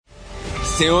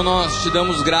Senhor, nós te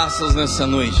damos graças nessa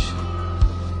noite.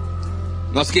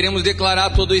 Nós queremos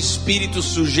declarar todo espírito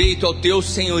sujeito ao teu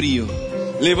senhorio.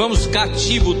 Levamos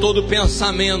cativo todo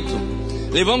pensamento,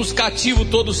 levamos cativo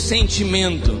todo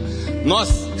sentimento. Nós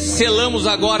selamos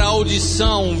agora a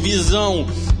audição, visão,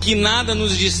 que nada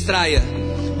nos distraia.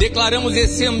 Declaramos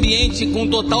esse ambiente com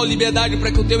total liberdade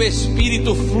para que o teu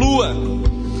espírito flua.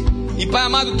 E Pai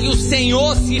amado, que o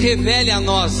Senhor se revele a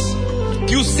nós,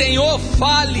 que o Senhor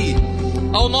fale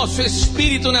ao nosso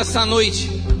espírito nessa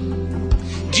noite.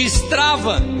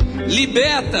 Destrava,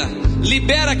 liberta,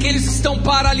 libera aqueles que estão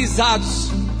paralisados.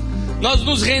 Nós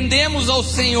nos rendemos ao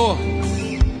Senhor.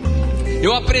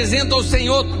 Eu apresento ao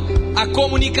Senhor a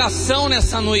comunicação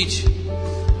nessa noite.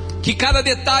 Que cada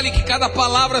detalhe, que cada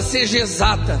palavra seja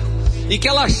exata, e que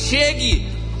ela chegue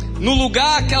no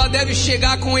lugar que ela deve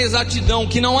chegar com exatidão,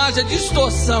 que não haja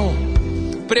distorção.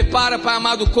 Prepara, Pai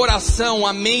amado, o coração,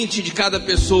 a mente de cada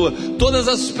pessoa. Todas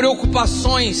as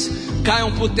preocupações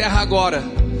caiam por terra agora.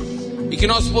 E que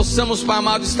nós possamos, Pai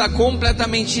amado, estar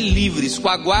completamente livres, com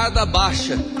a guarda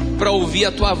baixa, para ouvir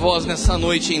a Tua voz nessa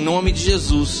noite, em nome de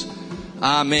Jesus.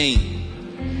 Amém.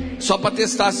 Só para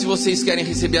testar se vocês querem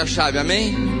receber a chave,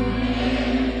 amém?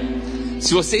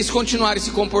 Se vocês continuarem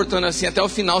se comportando assim até o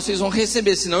final, vocês vão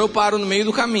receber, senão eu paro no meio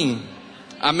do caminho.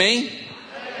 Amém?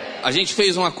 A gente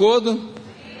fez um acordo?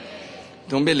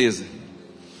 Então beleza.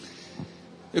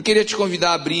 Eu queria te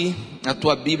convidar a abrir a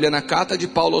tua Bíblia na carta de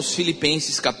Paulo aos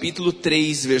Filipenses, capítulo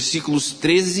 3, versículos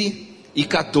 13 e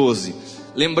 14.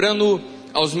 Lembrando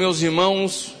aos meus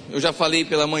irmãos, eu já falei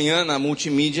pela manhã na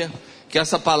multimídia, que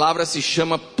essa palavra se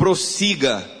chama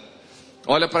prossiga.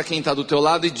 Olha para quem está do teu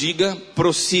lado e diga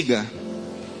prossiga.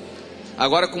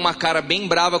 Agora com uma cara bem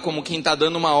brava, como quem está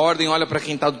dando uma ordem, olha para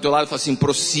quem está do teu lado e fala assim,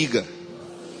 prossiga.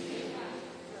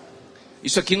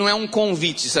 Isso aqui não é um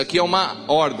convite, isso aqui é uma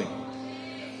ordem.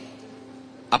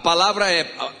 A palavra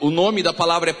o nome da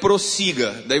palavra é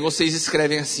prossiga. Daí vocês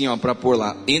escrevem assim, ó, para pôr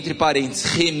lá, entre parênteses,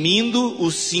 remindo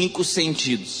os 5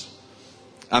 sentidos.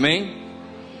 Amém?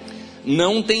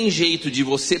 Não tem jeito de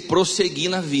você prosseguir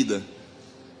na vida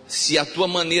se a tua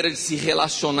maneira de se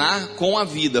relacionar com a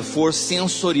vida for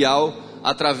sensorial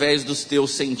através dos teus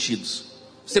sentidos.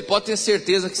 Você pode ter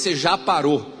certeza que você já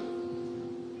parou.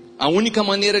 A única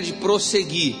maneira de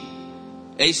prosseguir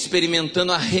é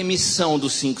experimentando a remissão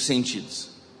dos 5 sentidos.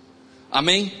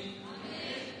 Amém?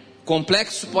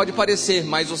 Complexo pode parecer,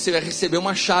 mas você vai receber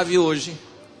uma chave hoje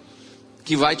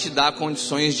que vai te dar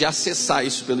condições de acessar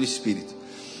isso pelo Espírito.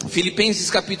 Filipenses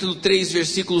capítulo 3,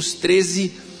 versículos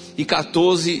 13 e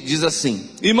 14 diz assim: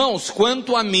 Irmãos,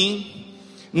 quanto a mim,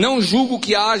 não julgo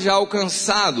que haja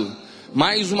alcançado,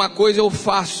 mas uma coisa eu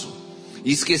faço,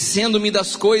 esquecendo-me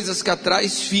das coisas que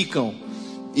atrás ficam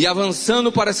e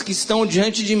avançando para as que estão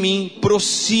diante de mim,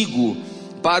 prossigo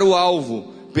para o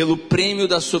alvo, pelo prêmio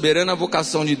da soberana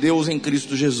vocação de Deus em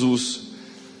Cristo Jesus.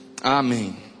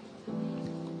 Amém.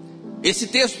 Esse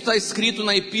texto está escrito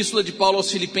na epístola de Paulo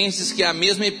aos Filipenses, que é a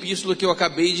mesma epístola que eu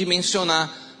acabei de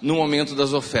mencionar no momento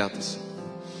das ofertas.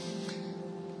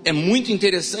 É muito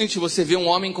interessante você ver um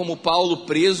homem como Paulo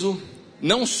preso,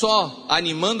 não só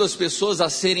animando as pessoas a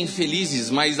serem felizes,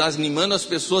 mas animando as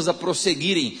pessoas a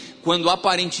prosseguirem, quando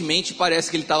aparentemente parece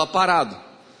que ele estava parado.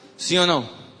 Sim ou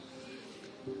não?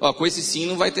 Ó, com esse sim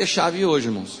não vai ter chave hoje,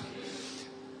 irmãos.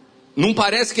 Não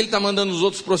parece que ele está mandando os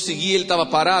outros prosseguir e ele estava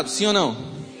parado? Sim ou não?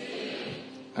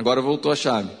 Agora voltou a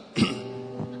chave.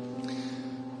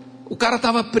 O cara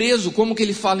estava preso, como que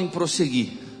ele fala em prosseguir?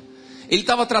 Ele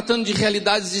estava tratando de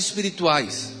realidades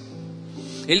espirituais.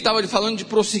 Ele estava falando de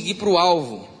prosseguir para o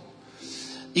alvo.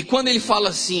 E quando ele fala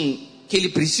assim, que ele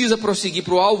precisa prosseguir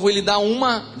para o alvo, ele dá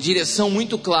uma direção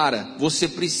muito clara. Você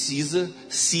precisa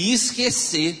se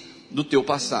esquecer do teu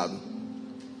passado.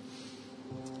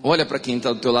 Olha para quem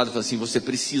está do teu lado e fala assim, você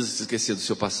precisa se esquecer do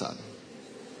seu passado.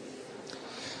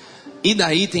 E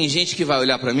daí tem gente que vai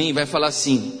olhar para mim e vai falar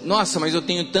assim, nossa, mas eu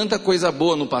tenho tanta coisa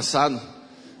boa no passado.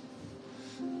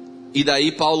 E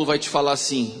daí Paulo vai te falar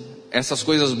assim, essas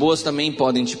coisas boas também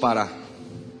podem te parar.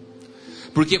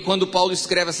 Porque quando Paulo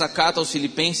escreve essa carta aos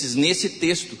Filipenses, nesse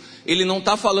texto, ele não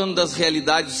está falando das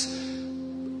realidades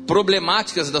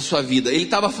problemáticas da sua vida. Ele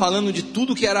estava falando de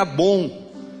tudo que era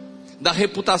bom, da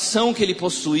reputação que ele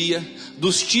possuía,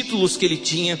 dos títulos que ele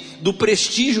tinha, do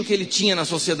prestígio que ele tinha na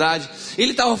sociedade.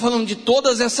 Ele estava falando de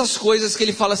todas essas coisas que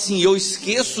ele fala assim, eu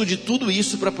esqueço de tudo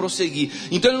isso para prosseguir.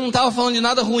 Então ele não estava falando de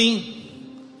nada ruim,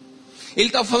 ele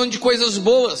estava falando de coisas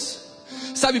boas.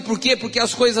 Sabe por quê? Porque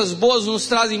as coisas boas nos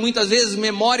trazem muitas vezes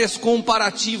memórias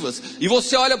comparativas. E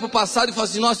você olha para o passado e fala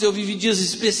assim, nossa, eu vivi dias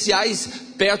especiais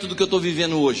perto do que eu estou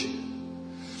vivendo hoje.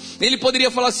 Ele poderia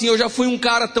falar assim: eu já fui um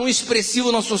cara tão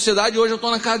expressivo na sociedade, hoje eu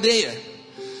estou na cadeia.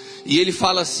 E ele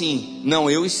fala assim: não,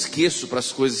 eu esqueço para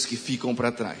as coisas que ficam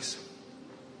para trás.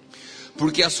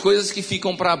 Porque as coisas que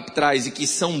ficam para trás e que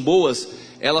são boas,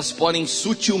 elas podem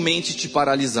sutilmente te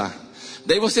paralisar.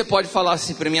 Daí você pode falar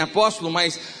assim para mim: apóstolo,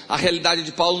 mas a realidade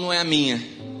de Paulo não é a minha.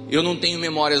 Eu não tenho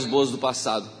memórias boas do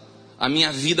passado. A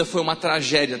minha vida foi uma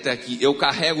tragédia até aqui. Eu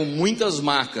carrego muitas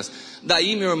marcas.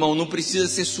 Daí, meu irmão, não precisa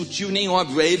ser sutil nem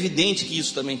óbvio. É evidente que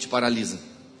isso também te paralisa.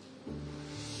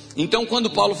 Então,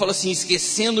 quando Paulo fala assim,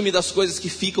 esquecendo-me das coisas que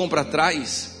ficam para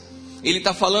trás, ele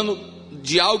está falando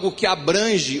de algo que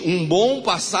abrange um bom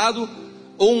passado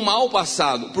ou um mau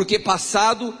passado. Porque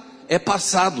passado é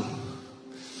passado.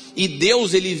 E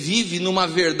Deus, ele vive numa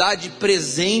verdade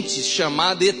presente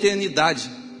chamada eternidade.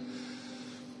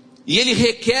 E ele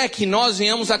requer que nós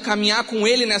venhamos a caminhar com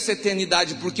ele nessa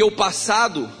eternidade, porque o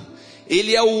passado,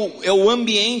 ele é o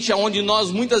ambiente onde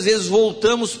nós muitas vezes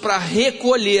voltamos para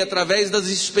recolher, através das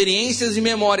experiências e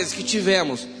memórias que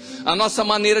tivemos, a nossa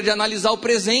maneira de analisar o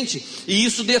presente. E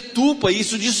isso deturpa,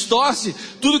 isso distorce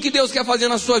tudo que Deus quer fazer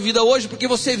na sua vida hoje, porque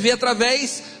você vê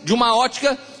através de uma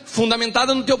ótica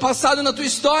fundamentada no teu passado e na tua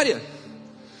história.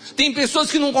 Tem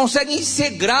pessoas que não conseguem ser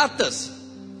gratas,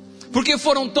 porque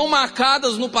foram tão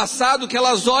marcadas no passado, que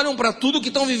elas olham para tudo que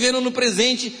estão vivendo no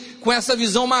presente com essa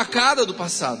visão marcada do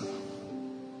passado.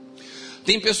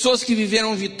 Tem pessoas que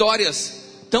viveram vitórias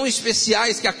tão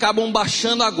especiais que acabam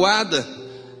baixando a guarda,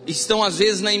 estão às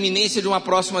vezes na iminência de uma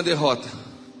próxima derrota.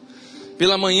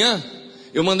 Pela manhã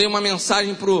eu mandei uma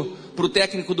mensagem para o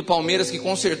técnico do Palmeiras, que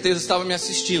com certeza estava me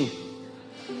assistindo.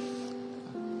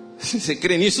 Você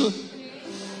crê nisso?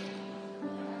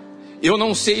 Eu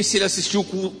não sei se ele assistiu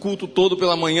o culto todo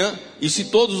pela manhã e se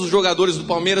todos os jogadores do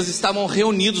Palmeiras estavam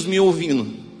reunidos me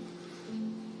ouvindo.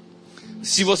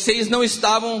 Se vocês não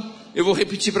estavam, eu vou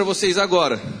repetir para vocês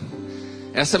agora.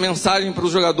 Essa mensagem para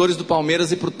os jogadores do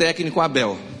Palmeiras e para o técnico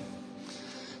Abel.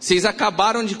 Vocês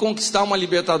acabaram de conquistar uma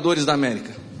Libertadores da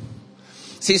América.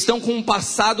 Vocês estão com um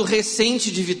passado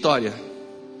recente de vitória.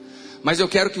 Mas eu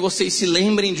quero que vocês se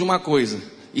lembrem de uma coisa: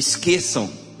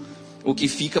 esqueçam o que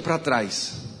fica para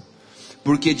trás.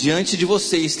 Porque diante de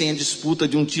vocês tem a disputa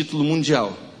de um título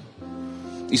mundial.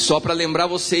 E só para lembrar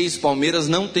vocês, Palmeiras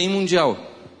não tem mundial.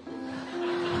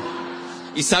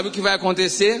 E sabe o que vai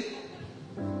acontecer?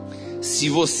 Se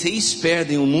vocês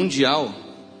perdem o mundial,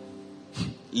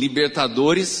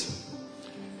 Libertadores,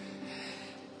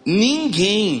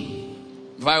 ninguém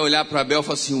vai olhar para Abel e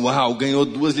falar assim: uau, ganhou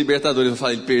 2 Libertadores. Eu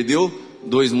falo, ele perdeu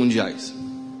 2 mundiais.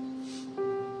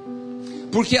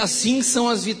 Porque assim são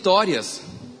as vitórias.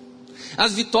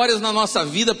 As vitórias na nossa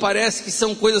vida parece que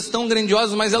são coisas tão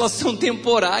grandiosas, mas elas são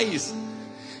temporais.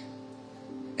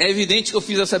 É evidente que eu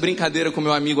fiz essa brincadeira com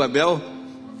meu amigo Abel.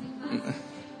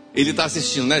 Ele está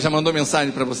assistindo, né? Já mandou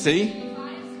mensagem para você aí?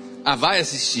 Ah, vai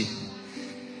assistir.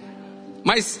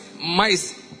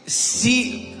 Mas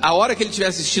se a hora que ele estiver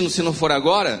assistindo, se não for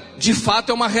agora, de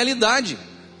fato é uma realidade.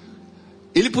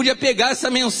 Ele podia pegar essa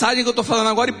mensagem que eu estou falando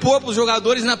agora e pôr para os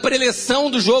jogadores na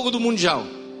preleção do jogo do Mundial.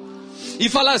 E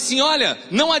falar assim: olha,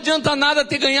 não adianta nada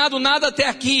ter ganhado nada até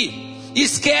aqui.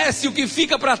 Esquece o que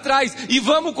fica para trás e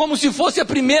vamos como se fosse a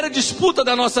primeira disputa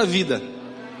da nossa vida.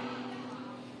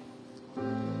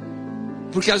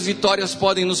 Porque as vitórias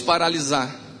podem nos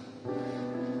paralisar.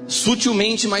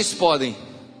 Sutilmente, mas podem.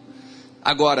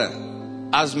 Agora,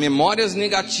 as memórias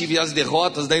negativas e as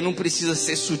derrotas, daí não precisa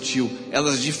ser sutil.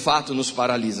 Elas de fato nos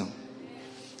paralisam.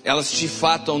 Elas de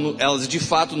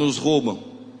fato nos roubam.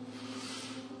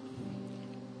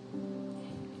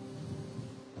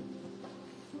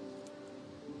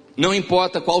 Não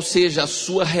importa qual seja a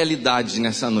sua realidade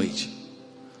nessa noite.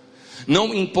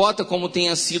 Não importa como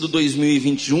tenha sido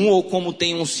 2021 ou como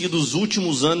tenham sido os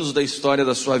últimos anos da história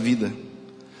da sua vida.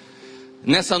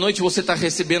 Nessa noite você está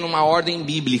recebendo uma ordem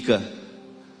bíblica.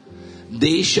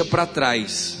 Deixa para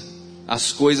trás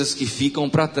as coisas que ficam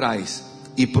para trás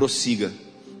e prossiga.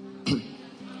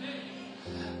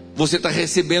 Você está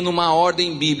recebendo uma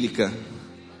ordem bíblica.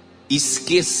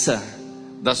 Esqueça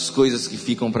das coisas que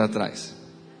ficam para trás.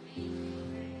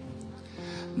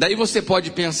 Daí você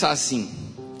pode pensar assim: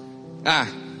 ah,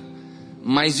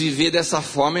 mas viver dessa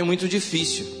forma é muito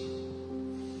difícil.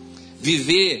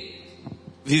 Viver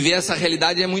essa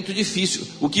realidade é muito difícil.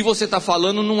 O que você está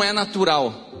falando não é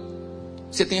natural.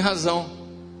 Você tem razão,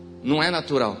 não é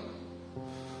natural.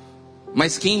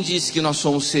 Mas quem disse que nós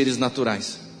somos seres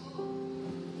naturais?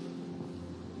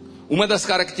 Uma das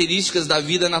características da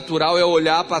vida natural é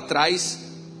olhar para trás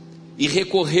e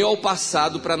recorrer ao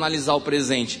passado para analisar o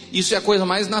presente. Isso é a coisa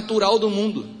mais natural do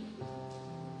mundo.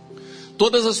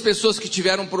 Todas as pessoas que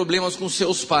tiveram problemas com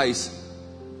seus pais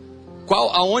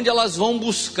Aonde elas vão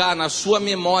buscar na sua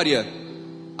memória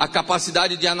a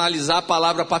capacidade de analisar a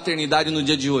palavra paternidade no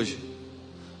dia de hoje?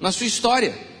 Na sua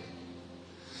história.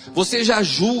 Você já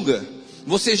julga,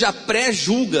 você já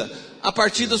pré-julga a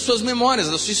partir das suas memórias,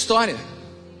 da sua história.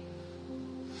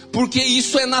 Porque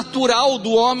isso é natural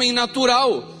do homem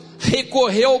natural,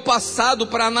 recorrer ao passado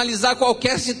para analisar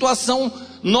qualquer situação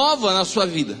nova na sua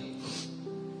vida.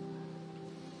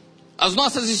 As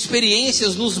nossas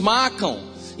experiências nos marcam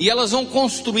e elas vão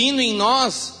construindo em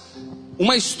nós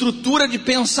uma estrutura de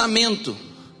pensamento.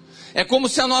 É como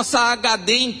se a nossa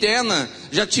HD interna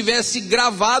já tivesse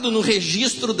gravado no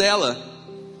registro dela.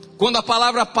 Quando a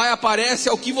palavra pai aparece,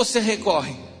 é o que você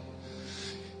recorre.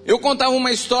 Eu contava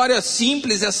uma história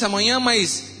simples essa manhã,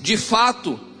 mas de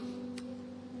fato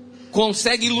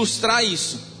consegue ilustrar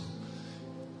isso.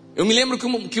 Eu me lembro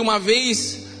que uma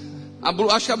vez,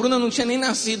 acho que a Bruna não tinha nem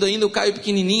nascido ainda, o Caio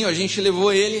pequenininho, a gente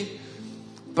levou ele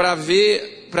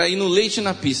para ir no leite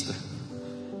na pista.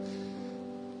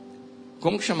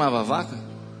 Como que chamava a vaca?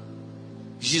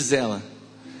 Gisela.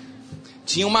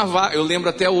 Tinha uma vaca, eu lembro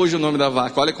até hoje o nome da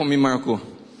vaca, olha como me marcou.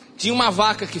 Tinha uma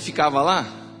vaca que ficava lá,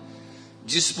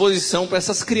 de exposição para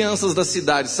essas crianças da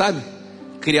cidade, sabe?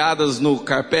 Criadas no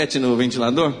carpete, no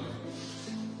ventilador.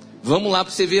 Vamos lá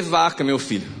para você ver vaca, meu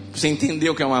filho, para você entender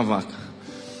o que é uma vaca.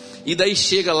 E daí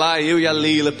chega lá, eu e a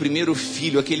Leila, primeiro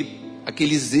filho,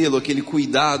 aquele zelo, aquele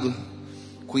cuidado.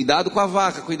 Cuidado com a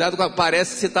vaca,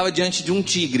 parece que você estava diante de um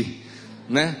tigre,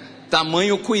 né?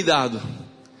 Tamanho cuidado.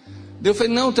 Daí eu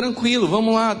falei, não, tranquilo,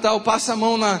 vamos lá, tal, passa a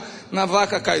mão na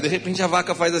vaca, Caio. De repente a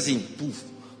vaca faz assim, puf,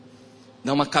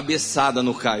 dá uma cabeçada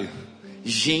no Caio.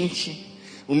 Gente,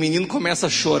 o menino começa a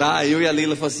chorar, eu e a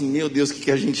Leila falamos assim, meu Deus, o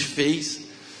que a gente fez?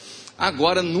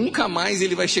 Agora nunca mais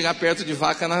ele vai chegar perto de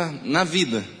vaca na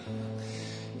vida.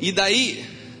 E daí,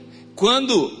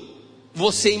 quando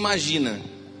você imagina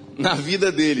na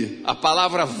vida dele a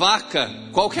palavra vaca,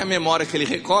 qual que é a memória que ele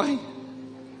recorre?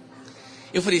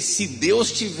 Eu falei, se Deus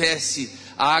tivesse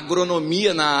a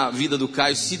agronomia na vida do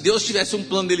Caio, se Deus tivesse um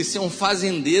plano dele ser um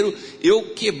fazendeiro,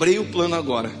 eu quebrei o plano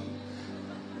agora.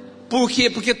 Por quê?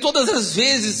 Porque todas as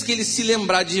vezes que ele se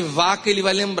lembrar de vaca, ele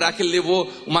vai lembrar que ele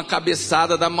levou uma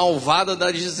cabeçada da malvada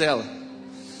da Gisela.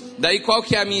 Daí qual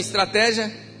que é a minha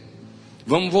estratégia?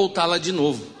 Vamos voltar lá de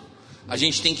novo. A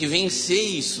gente tem que vencer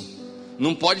isso.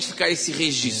 Não pode ficar esse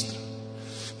registro.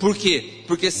 Por quê?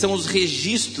 Porque são os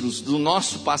registros do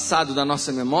nosso passado, da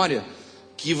nossa memória,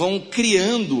 que vão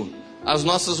criando as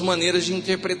nossas maneiras de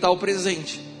interpretar o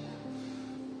presente.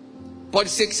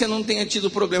 Pode ser que você não tenha tido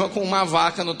problema com uma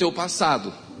vaca no teu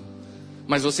passado,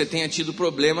 mas você tenha tido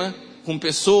problema com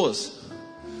pessoas,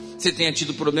 você tenha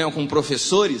tido problema com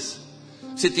professores,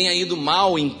 você tenha ido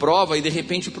mal em prova e de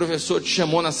repente o professor te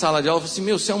chamou na sala de aula e falou assim,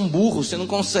 meu, você é um burro, você não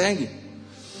consegue.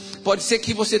 Pode ser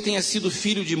que você tenha sido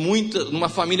filho de numa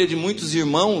família de muitos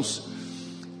irmãos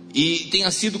e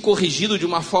tenha sido corrigido de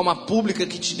uma forma pública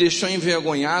que te deixou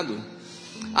envergonhado.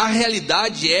 A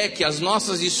realidade é que as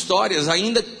nossas histórias,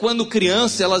 ainda quando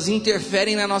criança, elas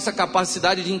interferem na nossa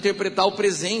capacidade de interpretar o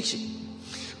presente.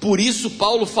 Por isso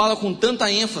Paulo fala com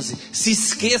tanta ênfase, se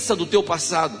esqueça do teu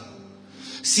passado.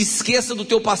 Se esqueça do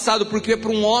teu passado, porque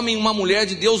para um homem e uma mulher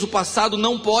de Deus o passado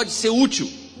não pode ser útil.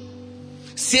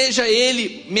 Seja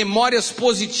ele memórias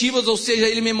positivas ou seja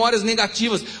ele memórias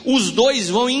negativas, os dois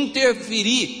vão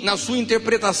interferir na sua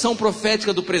interpretação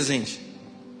profética do presente.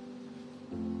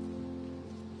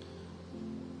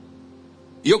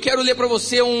 E eu quero ler para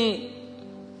você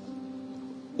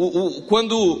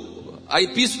quando a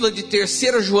epístola de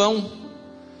 3 João,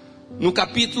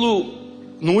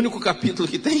 no único capítulo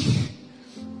que tem,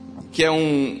 que é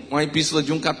uma epístola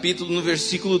de um capítulo, no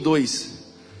versículo 2.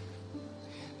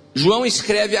 João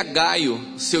escreve a Gaio,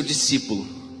 seu discípulo,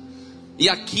 e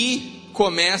aqui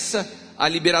começa a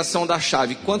liberação da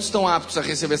chave. Quantos estão aptos a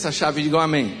receber essa chave? Digam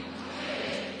amém.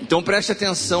 Então preste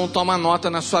atenção, toma nota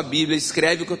na sua Bíblia,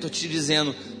 escreve o que eu estou te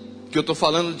dizendo, que eu estou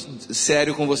falando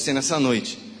sério com você nessa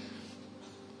noite.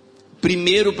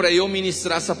 Primeiro, para eu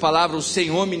ministrar essa palavra, o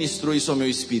Senhor ministrou isso ao meu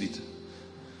espírito.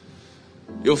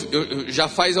 Eu já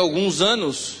faz alguns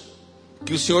anos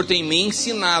que o Senhor tem me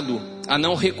ensinado a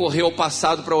não recorrer ao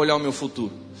passado para olhar o meu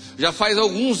futuro. Já faz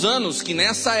alguns anos que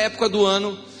nessa época do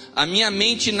ano, a minha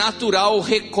mente natural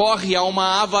recorre a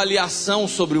uma avaliação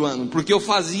sobre o ano, porque eu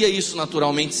fazia isso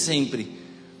naturalmente sempre.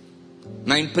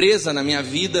 Na empresa, na minha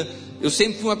vida, eu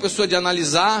sempre fui uma pessoa de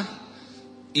analisar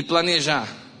e planejar.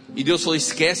 E Deus falou,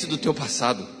 esquece do teu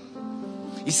passado.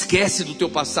 Esquece do teu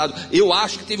passado. Eu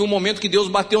acho que teve um momento que Deus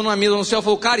bateu numa mesa no céu e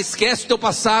falou, cara, esquece do teu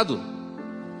passado.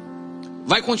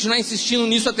 Vai continuar insistindo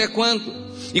nisso até quando?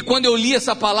 E quando eu li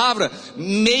essa palavra,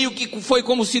 meio que foi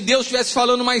como se Deus estivesse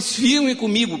falando mais firme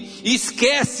comigo: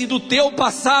 esquece do teu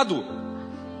passado.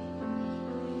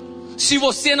 Se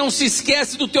você não se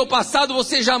esquece do teu passado,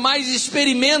 você jamais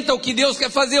experimenta o que Deus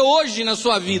quer fazer hoje na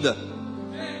sua vida.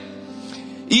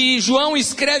 E João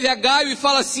escreve a Gaio e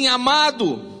fala assim: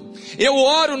 amado, eu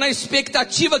oro na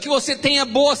expectativa que você tenha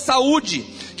boa saúde,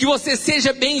 que você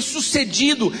seja bem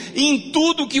sucedido em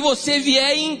tudo que você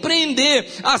vier empreender,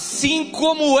 assim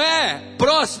como é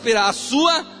próspera a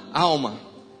sua alma.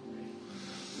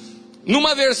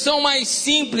 Numa versão mais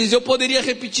simples, eu poderia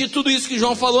repetir tudo isso que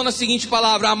João falou na seguinte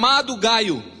palavra: amado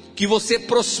Gaio, que você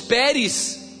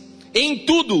prosperes em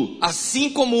tudo, assim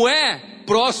como é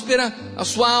próspera a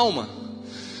sua alma.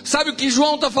 Sabe o que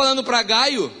João está falando para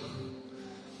Gaio?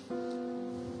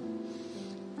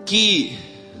 Que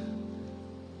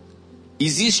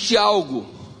existe algo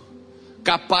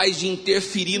capaz de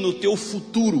interferir no teu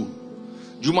futuro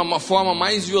de uma forma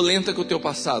mais violenta que o teu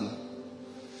passado.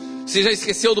 Você já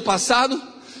esqueceu do passado?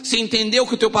 Você entendeu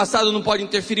que o teu passado não pode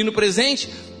interferir no presente?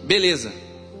 Beleza.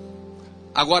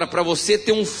 Agora, para você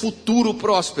ter um futuro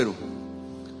próspero,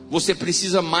 você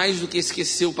precisa mais do que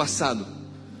esquecer o passado.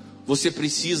 Você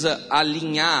precisa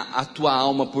alinhar a tua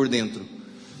alma por dentro.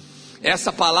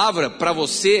 Essa palavra para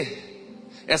você,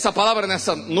 essa palavra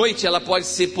nessa noite, ela pode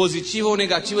ser positiva ou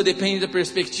negativa, depende da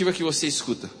perspectiva que você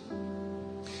escuta.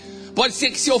 Pode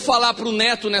ser que se eu falar para o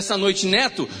Neto nessa noite: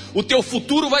 Neto, o teu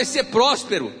futuro vai ser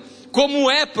próspero, como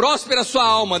é próspera a sua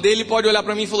alma. Daí ele pode olhar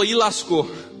para mim e falar: ih, lascou.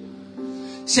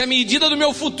 Se a medida do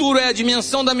meu futuro é a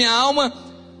dimensão da minha alma,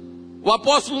 o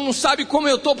apóstolo não sabe como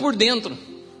eu estou por dentro.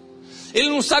 Ele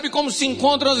não sabe como se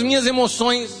encontram as minhas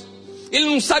emoções. Ele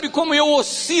não sabe como eu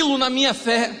oscilo na minha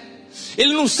fé.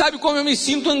 Ele não sabe como eu me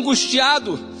sinto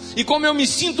angustiado, e como eu me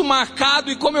sinto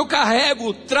marcado, e como eu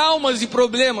carrego traumas e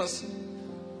problemas.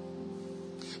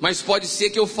 Mas pode ser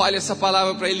que eu fale essa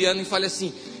palavra para Eliana e fale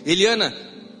assim: Eliana,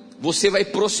 você vai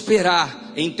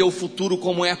prosperar em teu futuro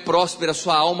como é próspera a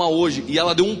sua alma hoje. E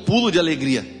ela deu um pulo de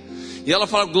alegria. E ela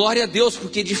fala: glória a Deus,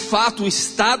 porque de fato o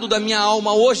estado da minha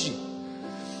alma hoje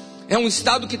é um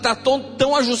estado que está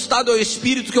tão ajustado ao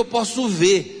Espírito, que eu posso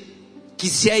ver que,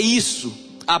 se é isso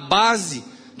a base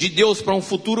de Deus para um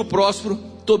futuro próspero,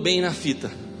 estou bem na fita.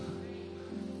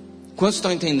 Quantos estão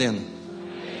entendendo?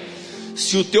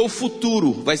 Se o teu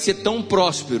futuro vai ser tão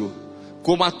próspero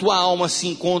como a tua alma se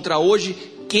encontra hoje,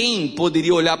 quem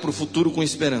poderia olhar para o futuro com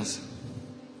esperança?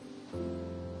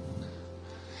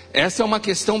 Essa é uma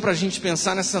questão para a gente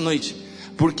pensar nessa noite,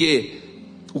 porque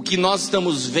o que nós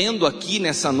estamos vendo aqui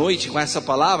nessa noite com essa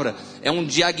palavra é um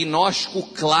diagnóstico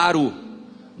claro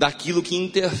daquilo que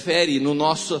interfere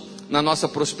na nossa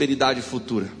prosperidade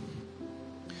futura.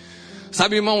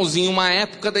 Sabe, irmãos, em uma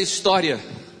época da história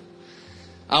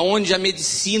aonde a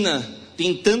medicina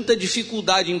tem tanta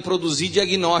dificuldade em produzir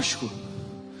diagnóstico,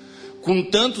 com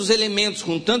tantos elementos,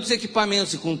 com tantos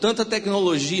equipamentos e com tanta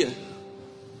tecnologia,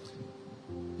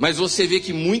 mas você vê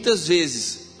que muitas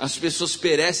vezes as pessoas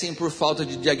perecem por falta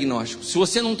de diagnóstico. Se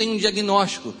você não tem um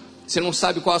diagnóstico, você não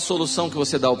sabe qual a solução que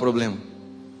você dá ao problema.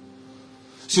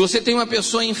 Se você tem uma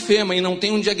pessoa enferma e não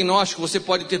tem um diagnóstico, você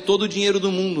pode ter todo o dinheiro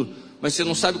do mundo, mas você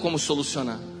não sabe como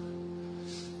solucionar.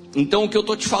 Então o que eu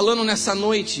estou te falando nessa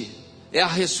noite é a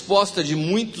resposta de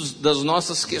muitas das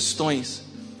nossas questões.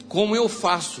 Como eu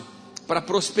faço para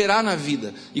prosperar na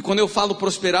vida? E quando eu falo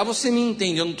prosperar, você me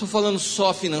entende. Eu não estou falando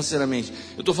só financeiramente.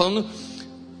 Eu estou falando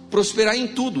prosperar em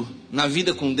tudo. Na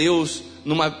vida com Deus,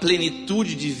 numa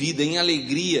plenitude de vida, em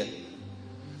alegria.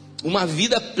 Uma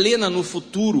vida plena no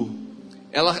futuro,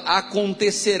 ela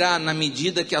acontecerá na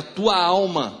medida que a tua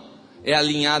alma é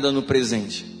alinhada no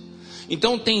presente.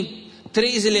 Então tem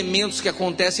 3 elementos que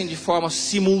acontecem de forma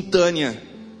simultânea.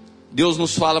 Deus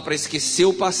nos fala para esquecer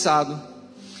o passado.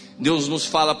 Deus nos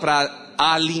fala para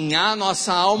alinhar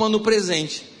nossa alma no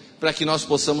presente, para que nós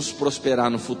possamos prosperar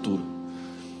no futuro.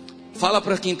 Fala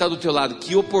para quem está do teu lado: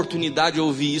 que oportunidade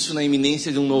ouvir isso na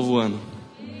iminência de um novo ano.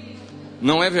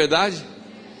 Não é verdade?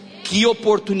 Que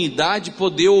oportunidade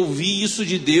poder ouvir isso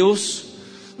de Deus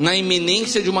na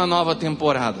iminência de uma nova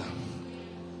temporada.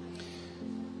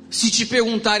 Se te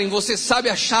perguntarem: você sabe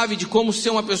a chave de como ser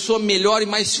uma pessoa melhor e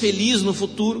mais feliz no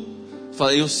futuro?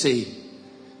 Fala: eu sei.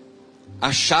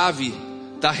 A chave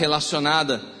está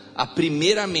relacionada a,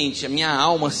 primeiramente, a minha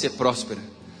alma ser próspera.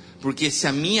 Porque se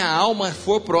a minha alma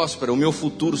for próspera, o meu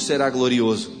futuro será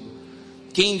glorioso.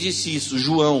 Quem disse isso?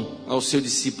 João, ao seu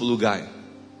discípulo Gaio.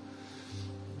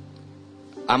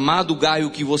 Amado Gaio,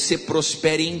 que você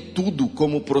prospere em tudo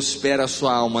como prospera a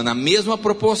sua alma. Na mesma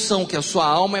proporção que a sua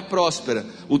alma é próspera,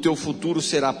 o teu futuro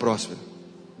será próspero.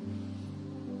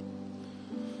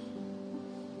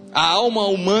 a alma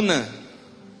humana.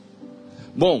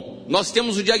 Bom, nós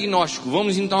temos o diagnóstico.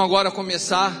 Vamos então agora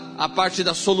começar a parte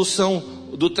da solução,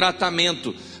 do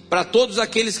tratamento. Para todos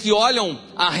aqueles que olham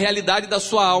a realidade da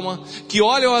sua alma, que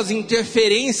olham as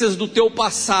interferências do teu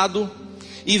passado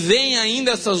e veem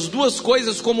ainda essas duas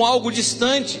coisas como algo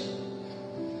distante.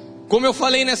 Como eu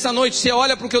falei nessa noite, você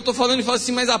olha para o que eu estou falando e fala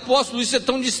assim: mas apóstolo, isso é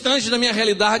tão distante da minha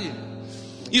realidade.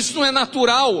 Isso não é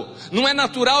natural. Não é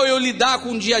natural eu lidar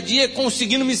com o dia a dia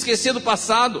conseguindo me esquecer do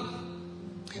passado.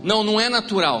 Não é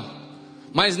natural.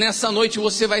 Mas nessa noite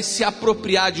você vai se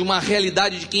apropriar de uma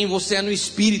realidade de quem você é no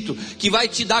Espírito, que vai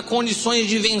te dar condições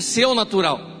de vencer o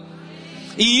natural.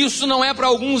 E isso não é para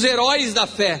alguns heróis da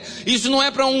fé, isso não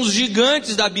é para uns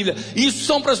gigantes da Bíblia, isso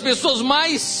são para as pessoas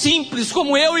mais simples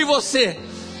como eu e você,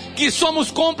 que somos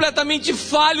completamente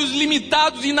falhos,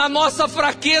 limitados, e na nossa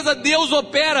fraqueza Deus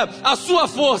opera a sua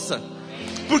força.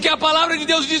 Porque a palavra de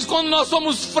Deus diz que quando nós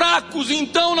somos fracos,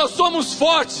 então nós somos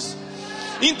fortes.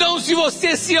 Então, se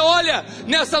você se olha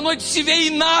nessa noite, se vê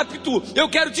inapto, eu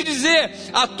quero te dizer,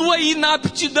 a tua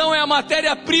inaptidão é a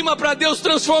matéria-prima para Deus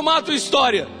transformar a tua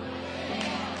história.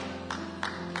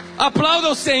 Aplauda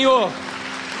o Senhor.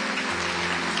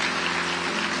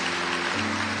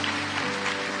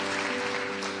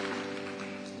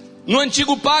 No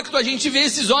antigo pacto a gente vê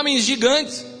esses homens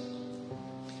gigantes.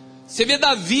 Você vê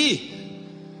Davi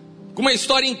com uma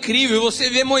história incrível, você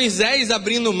vê Moisés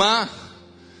abrindo o mar,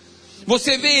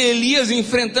 você vê Elias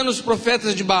enfrentando os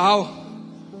profetas de Baal.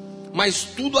 Mas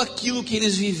tudo aquilo que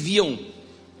eles viviam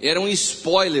era um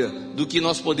spoiler do que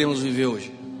nós podemos viver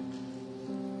hoje.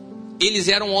 Eles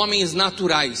eram homens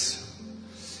naturais.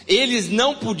 Eles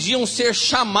não podiam ser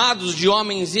chamados de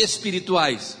homens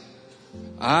espirituais.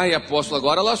 Ai, apóstolo,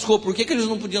 agora lascou. Por que eles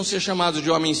não podiam ser chamados de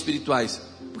homens espirituais?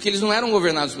 Porque eles não eram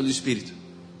governados pelo Espírito.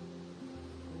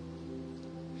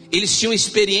 Eles tinham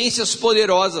experiências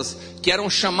poderosas, que eram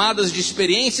chamadas de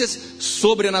experiências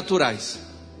sobrenaturais,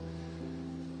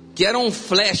 que eram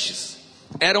flashes,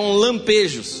 eram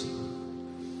lampejos,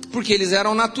 porque eles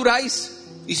eram naturais,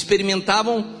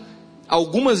 experimentavam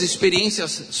algumas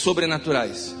experiências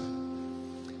sobrenaturais.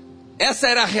 Essa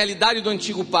era a realidade do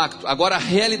antigo pacto. Agora a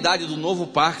realidade do novo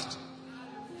pacto.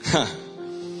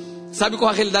 Sabe qual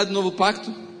é a realidade do novo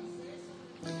pacto?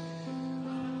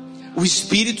 O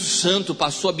Espírito Santo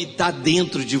passou a habitar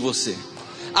dentro de você.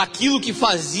 Aquilo que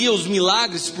fazia os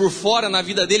milagres por fora na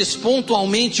vida deles,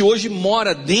 pontualmente hoje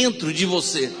mora dentro de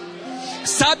você.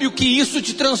 Sabe o que isso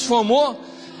te transformou?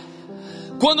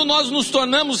 Quando nós nos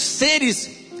tornamos seres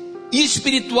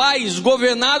espirituais,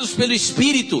 governados pelo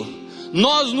Espírito,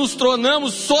 nós nos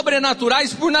tornamos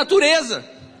sobrenaturais por natureza.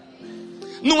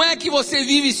 Não é que você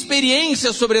vive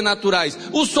experiências sobrenaturais.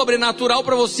 O sobrenatural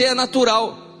para você é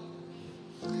natural.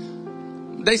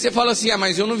 Daí você fala assim: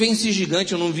 mas eu não venci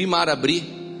gigante, eu não vi mar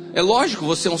abrir. É lógico,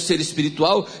 você é um ser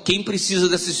espiritual. Quem precisa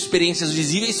dessas experiências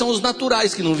visíveis são os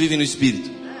naturais que não vivem no Espírito.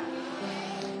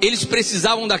 Eles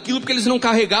precisavam daquilo porque eles não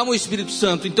carregavam o Espírito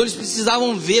Santo. Então eles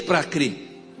precisavam ver para crer.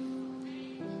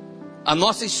 A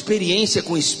nossa experiência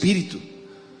com o Espírito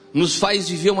nos faz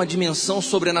viver uma dimensão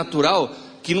sobrenatural,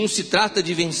 que não se trata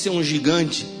de vencer um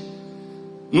gigante,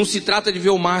 não se trata de ver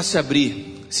o mar se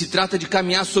abrir, se trata de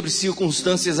caminhar sobre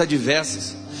circunstâncias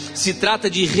adversas, se trata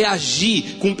de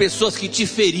reagir com pessoas que te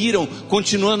feriram,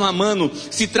 continuando amando,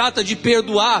 se trata de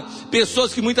perdoar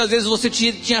pessoas que muitas vezes você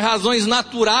tinha razões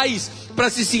naturais para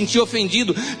se sentir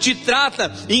ofendido, se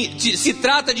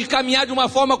trata de caminhar de uma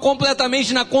forma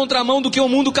completamente na contramão do que o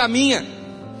mundo caminha.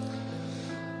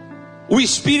 O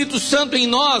Espírito Santo em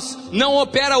nós não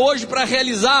opera hoje para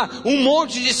realizar um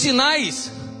monte de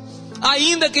sinais,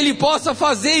 ainda que Ele possa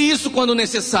fazer isso quando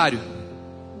necessário,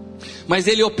 mas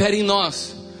Ele opera em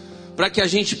nós para que a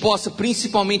gente possa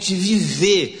principalmente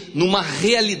viver numa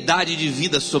realidade de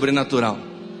vida sobrenatural.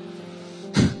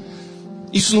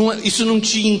 Isso não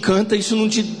te encanta, isso não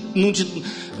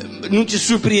te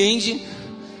surpreende?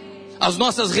 As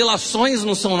nossas relações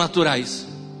não são naturais.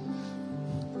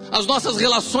 As nossas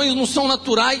relações não são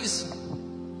naturais.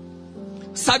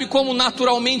 Sabe como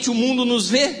naturalmente o mundo nos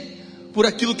vê? Por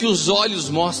aquilo que os olhos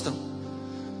mostram.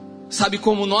 Sabe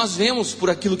como nós vemos? Por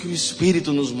aquilo que o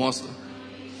Espírito nos mostra.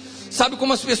 Sabe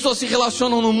como as pessoas se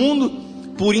relacionam no mundo?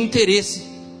 Por interesse.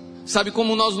 Sabe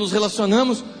como nós nos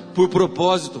relacionamos? Por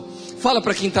propósito. Fala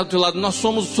para quem está do teu lado: nós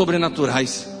somos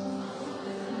sobrenaturais.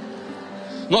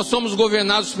 Nós somos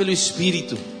governados pelo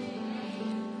Espírito.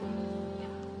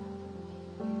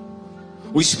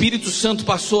 O Espírito Santo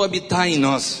passou a habitar em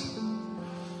nós.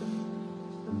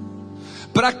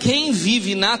 Para quem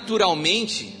vive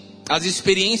naturalmente, as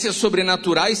experiências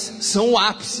sobrenaturais são o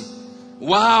ápice.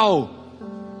 Uau!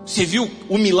 Você viu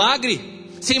o milagre?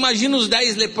 Você imagina os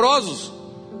 10 leprosos?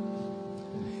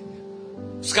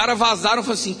 Os caras vazaram e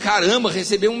falaram assim: caramba,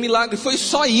 recebeu um milagre. Foi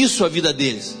só isso a vida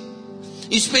deles.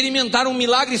 Experimentaram um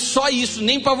milagre, só isso,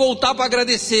 nem para voltar para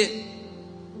agradecer,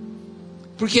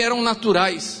 porque eram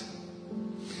naturais.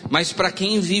 Mas para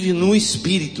quem vive no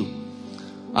Espírito,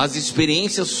 as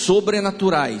experiências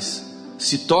sobrenaturais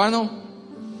se tornam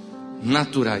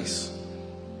naturais.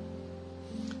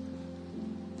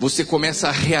 Você começa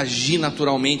a reagir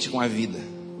naturalmente com a vida.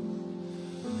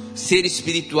 Ser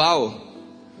espiritual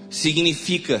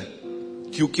significa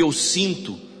que o que eu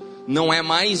sinto não é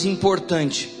mais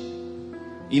importante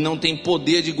e não tem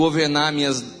poder de governar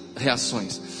minhas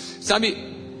reações. Sabe,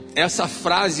 essa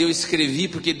frase eu escrevi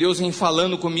porque Deus vem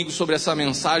falando comigo sobre essa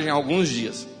mensagem há alguns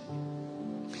dias.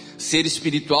 Ser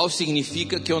espiritual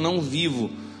significa que eu não vivo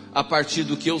a partir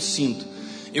do que eu sinto.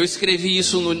 Eu escrevi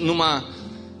isso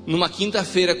numa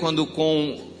quinta-feira, quando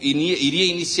iria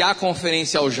iniciar a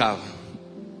conferência ao Java.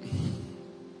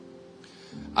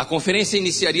 A conferência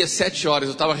iniciaria às 7 horas.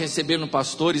 Eu estava recebendo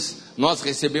pastores. Nós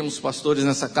recebemos pastores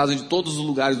nessa casa de todos os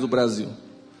lugares do Brasil.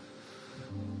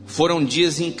 Foram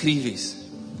dias incríveis.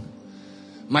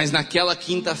 Mas naquela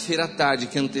quinta-feira à tarde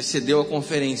que antecedeu a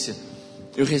conferência,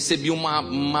 eu recebi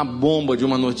uma bomba de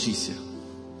uma notícia.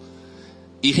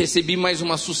 E recebi mais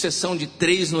uma sucessão de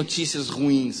 3 notícias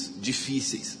ruins,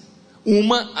 difíceis,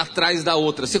 uma atrás da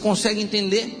outra. Você consegue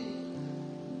entender?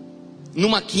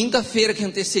 Numa quinta-feira que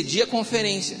antecedia a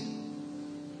conferência,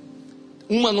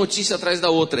 uma notícia atrás da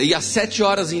outra. E às 7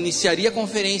 horas iniciaria a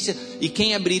conferência, e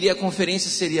quem abriria a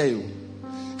conferência seria eu.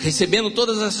 Recebendo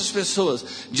todas essas pessoas,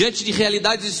 diante de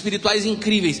realidades espirituais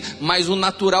incríveis, mas o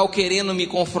natural querendo me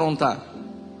confrontar.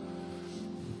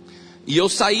 E eu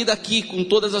saí daqui com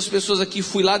todas as pessoas aqui,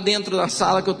 fui lá dentro da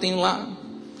sala que eu tenho lá,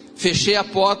 fechei a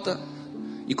porta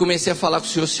e comecei a falar com o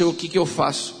Senhor: Senhor, o que eu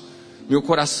faço? Meu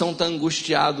coração está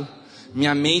angustiado,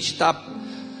 minha mente está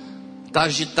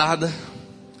agitada.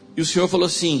 E o Senhor falou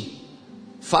assim: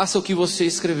 faça o que você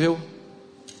escreveu.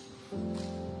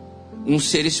 Um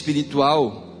ser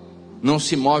espiritual não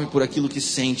se move por aquilo que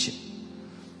sente.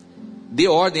 Dê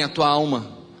ordem à tua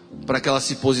alma para que ela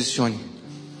se posicione.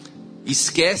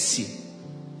 Esquece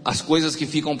as coisas que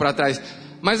ficam para trás.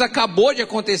 Mas acabou de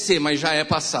acontecer, mas já é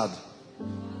passado.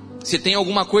 Você tem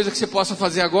alguma coisa que você possa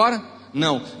fazer agora?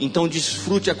 Não. Então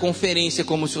desfrute a conferência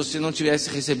como se você não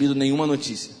tivesse recebido nenhuma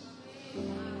notícia.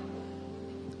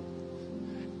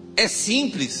 É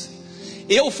simples.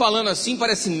 Eu falando assim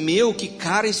parece: meu, que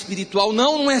cara espiritual.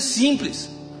 Não é simples.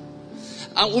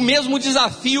 O mesmo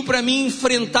desafio para mim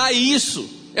enfrentar isso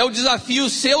é o desafio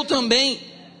seu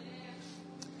também.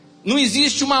 Não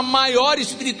existe uma maior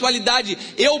espiritualidade.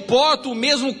 Eu porto o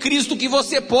mesmo Cristo que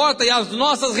você porta, e as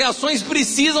nossas reações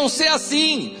precisam ser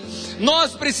assim.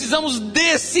 Nós precisamos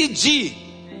decidir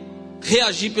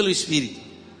reagir pelo Espírito.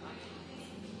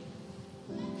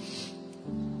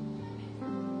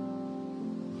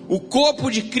 O corpo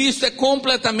de Cristo é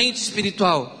completamente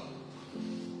espiritual.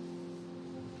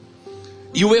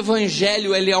 E o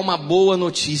Evangelho, ele é uma boa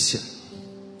notícia.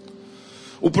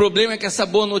 O problema é que essa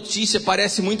boa notícia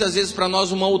parece muitas vezes para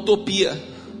nós uma utopia.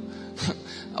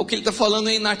 O que ele está falando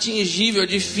é inatingível, é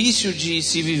difícil de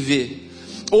se viver.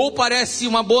 Ou parece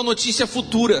uma boa notícia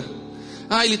futura.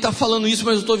 Ele está falando isso,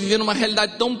 mas eu estou vivendo uma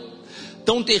realidade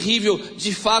tão terrível.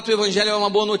 De fato, o Evangelho é uma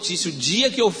boa notícia. O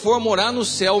dia que eu for morar no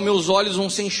céu, meus olhos vão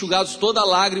ser enxugados toda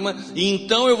lágrima, e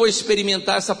então eu vou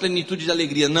experimentar essa plenitude de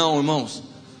alegria. Não, irmãos,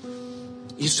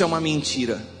 isso é uma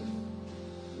mentira.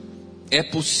 É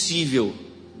possível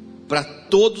para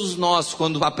todos nós,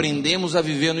 quando aprendemos a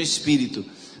viver no Espírito,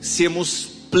 sermos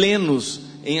plenos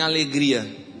em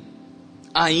alegria,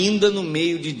 ainda no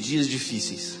meio de dias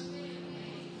difíceis.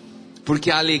 Porque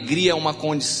a alegria é uma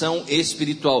condição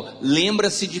espiritual.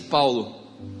 Lembra-se de Paulo.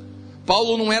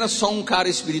 Paulo não era só um cara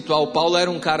espiritual, Paulo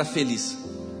era um cara feliz.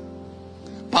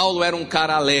 Paulo era um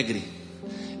cara alegre.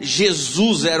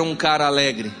 Jesus era um cara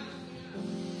alegre.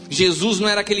 Jesus não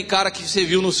era aquele cara que você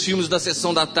viu nos filmes da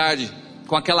sessão da tarde,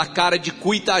 com aquela cara de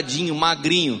coitadinho,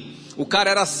 magrinho. O cara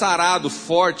era sarado,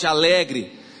 forte,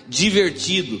 alegre,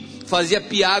 divertido, fazia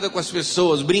piada com as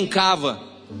pessoas, brincava.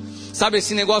 Sabe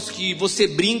esse negócio que você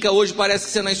brinca hoje, parece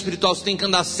que você não é espiritual, você tem que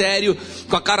andar sério,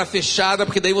 com a cara fechada,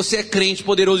 porque daí você é crente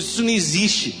poderoso. Isso não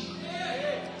existe.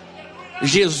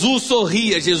 Jesus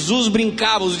sorria, Jesus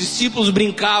brincava, os discípulos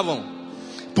brincavam,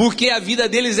 porque a vida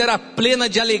deles era plena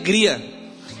de alegria.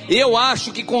 Eu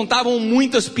acho que contavam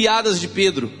muitas piadas de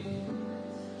Pedro.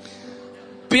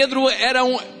 Pedro era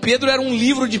um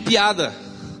livro de piada.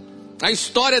 A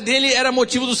história dele era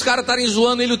motivo dos caras estarem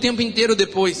zoando ele o tempo inteiro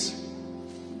depois.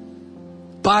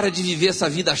 Para de viver essa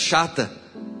vida chata.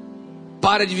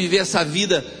 Para de viver essa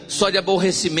vida só de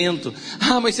aborrecimento.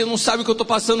 Ah, mas você não sabe o que eu estou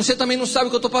passando. Você também não sabe o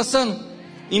que eu estou passando.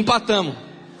 Empatamos.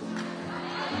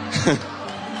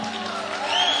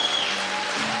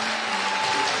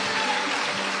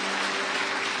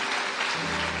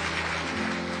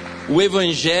 O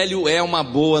Evangelho é uma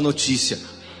boa notícia.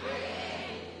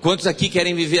 Quantos aqui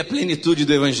querem viver a plenitude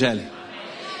do Evangelho?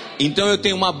 Então eu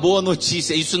tenho uma boa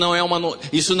notícia. Isso não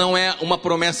é uma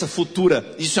promessa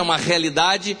futura. Isso é uma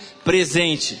realidade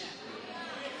presente.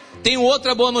 Tenho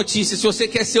outra boa notícia. Se você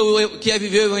quer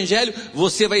viver o Evangelho,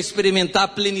 você vai experimentar a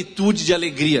plenitude de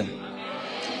alegria.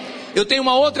 Eu tenho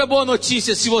uma outra boa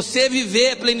notícia. Se você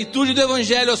viver a plenitude do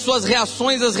Evangelho, as suas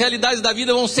reações às realidades da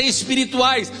vida vão ser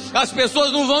espirituais. As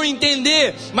pessoas não vão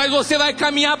entender, mas você vai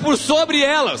caminhar por sobre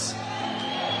elas.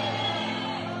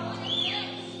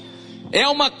 É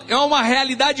uma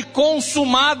realidade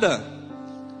consumada.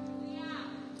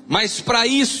 Mas para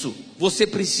isso, você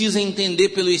precisa entender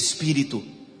pelo Espírito.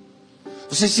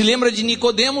 Você se lembra de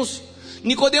Nicodemos?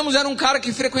 Nicodemos era um cara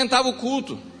que frequentava o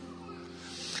culto.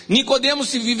 Nicodemos,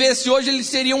 se vivesse hoje, ele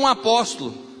seria um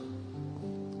apóstolo.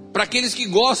 Para aqueles que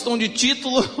gostam de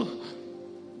título.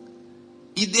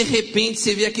 E de repente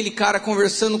você vê aquele cara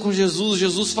conversando com Jesus.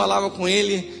 Jesus falava com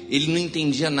ele, ele não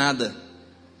entendia nada.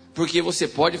 Porque você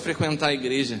pode frequentar a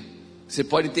igreja, você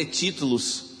pode ter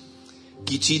títulos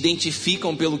que te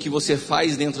identificam pelo que você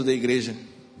faz dentro da igreja,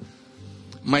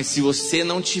 mas se você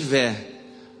não tiver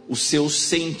os seus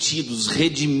sentidos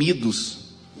redimidos,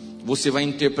 você vai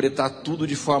interpretar tudo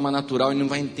de forma natural e não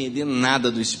vai entender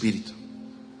nada do Espírito.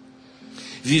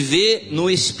 Viver no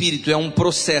Espírito é um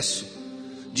processo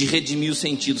de redimir os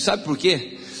sentidos. Sabe por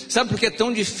quê? Sabe por que é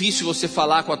tão difícil você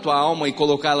falar com a tua alma e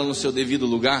colocá-la no seu devido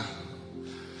lugar?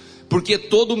 Porque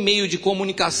todo meio de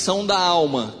comunicação da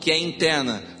alma, que é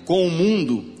interna, com o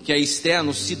mundo, que é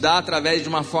externo, se dá através de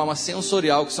uma forma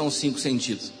sensorial, que são os 5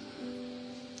 sentidos.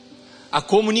 A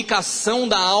comunicação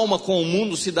da alma com o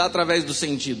mundo se dá através dos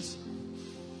sentidos.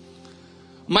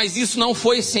 Mas isso não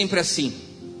foi sempre assim.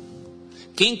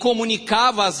 Quem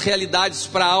comunicava as realidades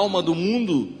para a alma do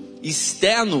mundo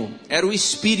externo era o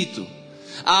Espírito.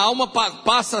 A alma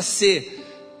passa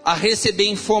a receber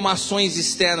informações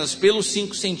externas pelos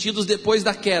 5 sentidos depois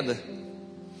da queda.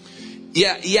 E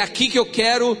é aqui que eu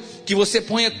quero que você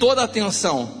ponha toda a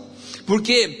atenção,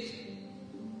 porque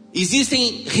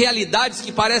existem realidades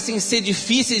que parecem ser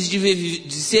difíceis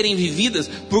de serem vividas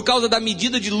por causa da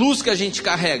medida de luz que a gente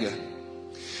carrega.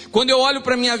 Quando eu olho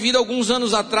para a minha vida alguns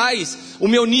anos atrás, o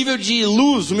meu nível de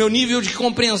luz, o meu nível de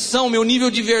compreensão, o meu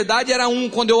nível de verdade era um,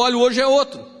 quando eu olho hoje é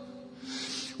outro.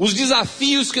 Os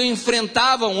desafios que eu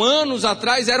enfrentava anos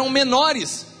atrás eram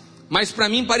menores, mas para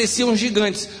mim pareciam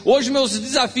gigantes. Hoje meus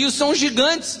desafios são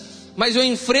gigantes, mas eu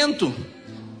enfrento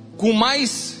com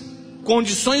mais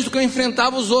condições do que eu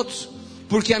enfrentava os outros,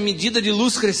 porque a medida de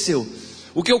luz cresceu.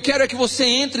 O que eu quero é que você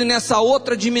entre nessa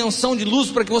outra dimensão de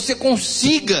luz, para que você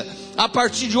consiga, a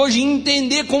partir de hoje,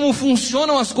 entender como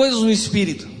funcionam as coisas no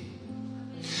Espírito,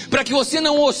 para que você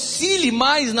não oscile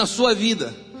mais na sua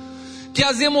vida, que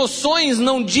as emoções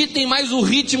não ditem mais o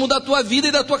ritmo da tua vida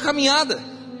e da tua caminhada.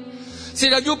 Você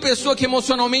já viu pessoa que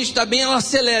emocionalmente está bem, ela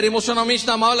acelera, emocionalmente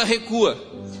está mal, ela recua.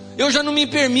 Eu já não me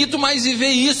permito mais viver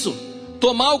isso.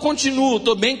 Tô mal, continuo,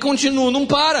 tô bem, continuo, não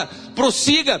para,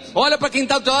 prossiga. Olha para quem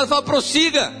está do teu lado e fala,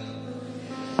 prossiga.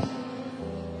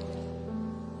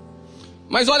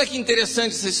 Mas olha que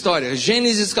interessante essa história.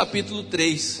 Gênesis capítulo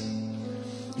 3,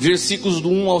 versículos do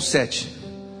 1 ao 7.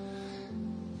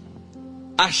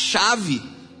 A chave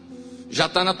já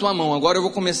está na tua mão. Agora eu vou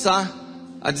começar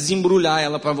a desembrulhar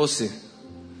ela para você,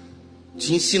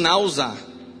 te ensinar a usar.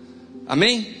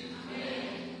 Amém?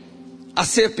 A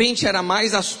serpente era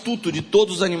mais astuto de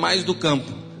todos os animais do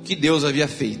campo que Deus havia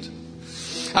feito.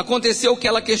 Aconteceu que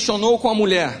ela questionou com a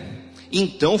mulher: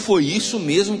 então foi isso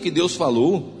mesmo que Deus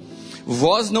falou?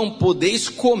 Vós não podeis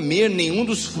comer nenhum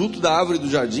dos frutos da árvore do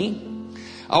jardim?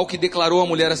 Ao que declarou a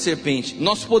mulher à serpente: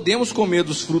 nós podemos comer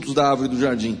dos frutos da árvore do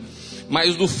jardim,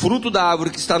 mas do fruto da árvore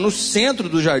que está no centro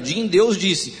do jardim, Deus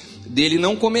disse: dele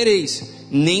não comereis,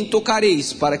 nem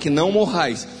tocareis, para que não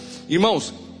morrais.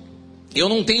 Irmãos, eu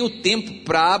não tenho tempo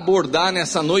para abordar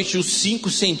nessa noite os 5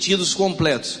 sentidos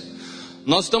completos.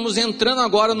 Nós estamos entrando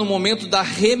agora no momento da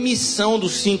remissão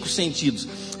dos 5 sentidos,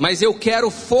 mas eu quero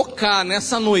focar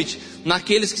nessa noite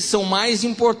naqueles que são mais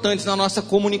importantes na nossa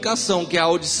comunicação, que é a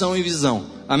audição e visão.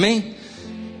 Amém?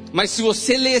 Mas se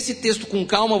você ler esse texto com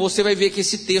calma, você vai ver que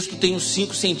esse texto tem os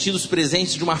 5 sentidos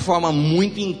presentes de uma forma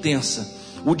muito intensa.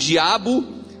 O diabo,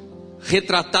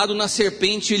 retratado na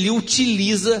serpente, ele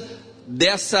utiliza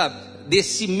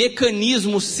desse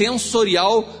mecanismo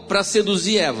sensorial para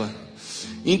seduzir Eva.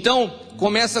 Então,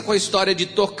 começa com a história de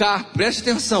tocar, preste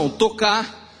atenção,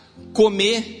 tocar,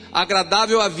 comer,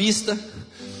 agradável à vista.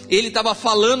 Ele estava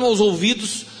falando aos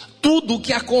ouvidos. Tudo o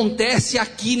que acontece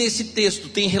aqui nesse texto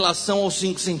tem relação aos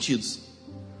 5 sentidos.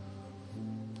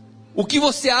 O que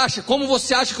você acha? Como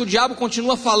você acha que o diabo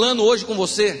continua falando hoje com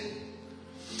você?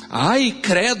 Ai,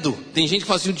 credo. Tem gente que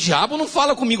fala assim: o diabo não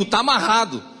fala comigo, está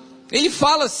amarrado. Ele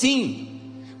fala sim,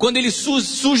 quando ele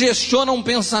sugestiona um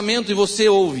pensamento e você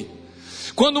ouve.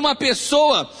 Quando uma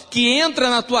pessoa que entra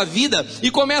na tua vida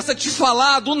e começa a te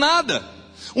falar do nada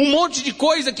um monte de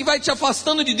coisa que vai te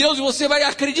afastando de Deus, e você vai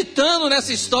acreditando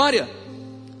nessa história.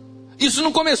 Isso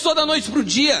não começou da noite para o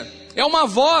dia, é uma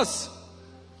voz.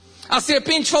 A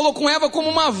serpente falou com Eva como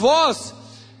uma voz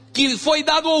que foi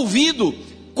dado ouvido.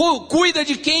 Cuida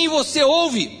de quem você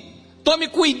ouve. Tome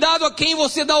cuidado a quem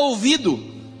você dá ouvido,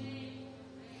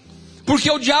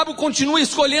 porque o diabo continua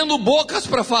escolhendo bocas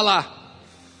para falar,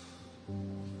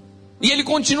 e ele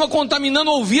continua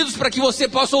contaminando ouvidos para que você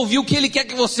possa ouvir o que ele quer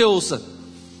que você ouça.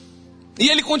 E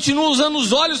ele continua usando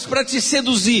os olhos para te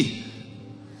seduzir,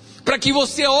 para que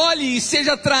você olhe e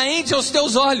seja atraente aos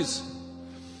teus olhos.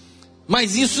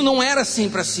 Mas isso não era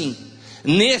sempre assim.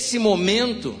 Nesse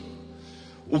momento,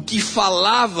 o que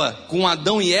falava com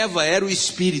Adão e Eva era o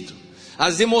Espírito.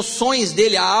 As emoções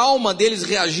dele, a alma deles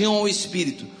reagiam ao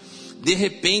Espírito. De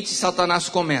repente, Satanás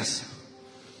começa.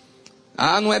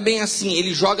 Ah, não é bem assim.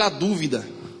 Ele joga a dúvida.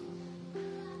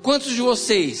 Quantos de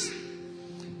vocês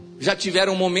já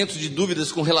tiveram momentos de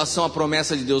dúvidas com relação à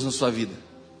promessa de Deus na sua vida?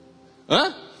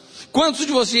 Quantos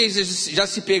de vocês já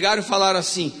se pegaram e falaram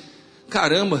assim: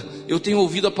 caramba, eu tenho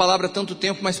ouvido a palavra há tanto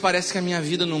tempo, mas parece que a minha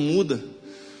vida não muda.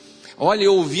 Olha,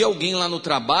 eu ouvi alguém lá no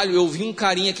trabalho, eu ouvi um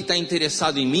carinha que está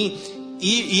interessado em mim,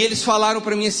 e eles falaram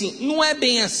para mim assim: não é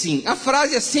bem assim. A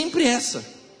frase é sempre essa.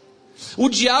 O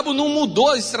diabo não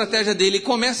mudou a estratégia dele. Ele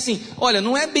começa assim: olha,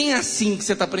 não é bem assim que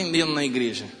você está aprendendo na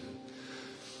igreja.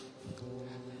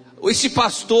 Esse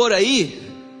pastor aí,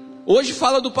 hoje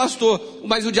fala do pastor,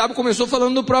 mas o diabo começou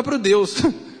falando do próprio Deus.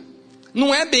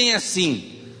 Não é bem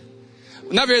assim.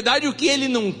 Na verdade, o que ele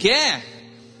não quer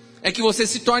é que você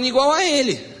se torne igual a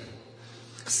ele.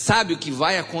 Sabe o que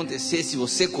vai acontecer se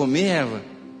você comer, Eva?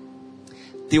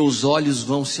 Teus olhos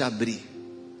vão se abrir.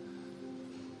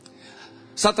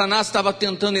 Satanás estava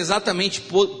tentando exatamente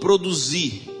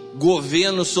produzir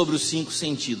governo sobre os 5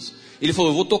 sentidos. Ele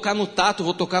falou: eu vou tocar no tato,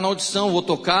 vou tocar na audição, vou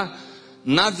tocar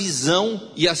na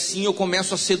visão, e assim eu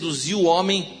começo a seduzir o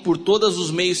homem por todos os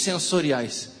meios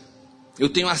sensoriais. Eu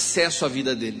tenho acesso à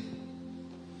vida dele.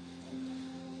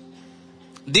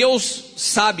 Deus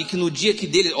sabe que no dia que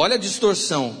dele, olha a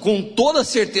distorção, com toda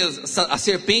certeza, a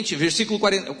serpente, versículo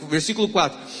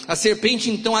 4, a serpente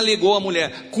então alegou à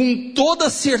mulher: com toda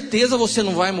certeza você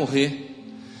não vai morrer.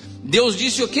 Deus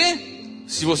disse o quê?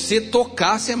 Se você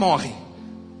tocar, você morre.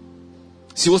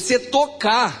 Se você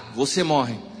tocar, você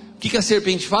morre. O que a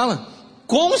serpente fala?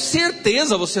 Com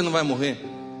certeza você não vai morrer.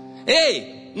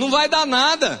 Ei, não vai dar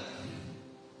nada.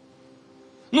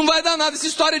 Não vai dar nada essa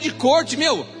história de corte,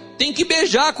 meu. Tem que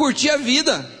beijar, curtir a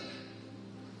vida.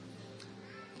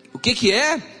 O que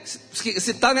é?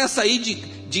 Você está nessa aí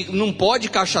de não pode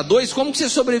caixa 2. Como que você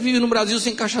sobrevive no Brasil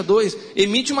sem caixa 2?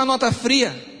 Emite uma nota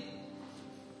fria.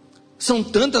 São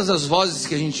tantas as vozes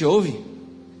que a gente ouve.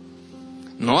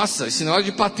 Nossa, esse negócio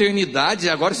de paternidade,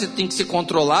 agora você tem que ser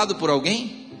controlado por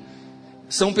alguém?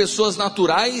 São pessoas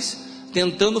naturais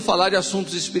tentando falar de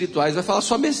assuntos espirituais. Vai falar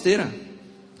só besteira.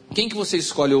 Quem que você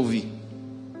escolhe ouvir?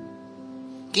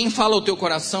 Quem fala ao teu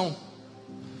coração?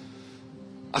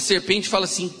 A serpente fala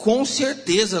assim: com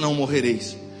certeza não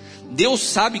morrereis. Deus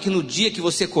sabe que no dia que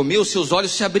você comer, os seus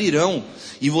olhos se abrirão,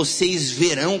 e vocês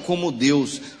verão como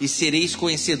Deus, e sereis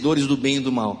conhecedores do bem e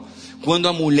do mal. Quando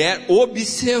a mulher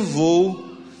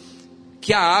observou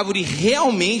que a árvore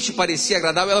realmente parecia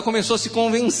agradável, ela começou a se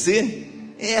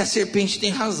convencer. A serpente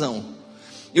tem razão.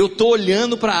 Eu estou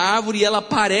olhando para a árvore e ela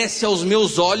parece aos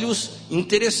meus olhos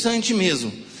interessante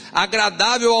mesmo,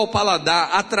 agradável ao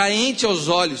paladar, atraente aos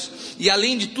olhos, e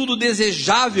além de tudo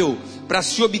desejável para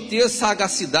se obter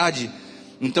sagacidade.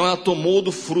 Então ela tomou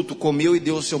do fruto, comeu e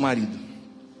deu ao seu marido.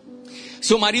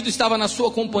 Seu marido estava na sua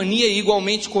companhia e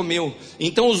igualmente comeu.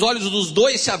 Então os olhos dos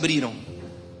dois se abriram.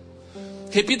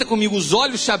 Repita comigo: os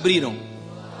olhos se abriram.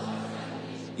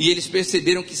 E eles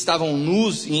perceberam que estavam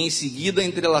nus, e em seguida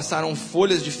entrelaçaram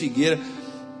folhas de figueira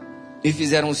e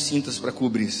fizeram cintas para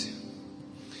cobrir-se.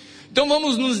 Então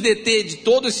vamos nos deter de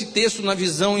todo esse texto na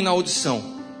visão e na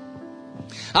audição.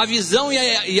 A visão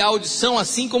e a audição,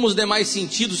 assim como os demais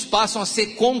sentidos, passam a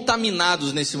ser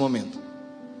contaminados nesse momento.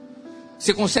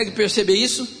 Você consegue perceber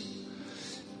isso?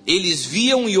 Eles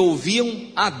viam e ouviam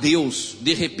a Deus.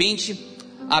 De repente,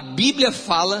 A Bíblia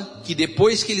fala que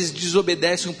depois que eles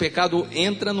desobedecem, o pecado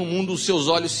entra no mundo, os seus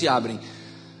olhos se abrem.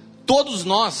 Todos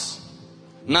nós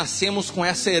nascemos com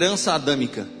essa herança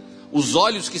adâmica. Os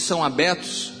olhos que são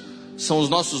abertos são os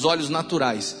nossos olhos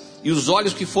naturais, e os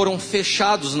olhos que foram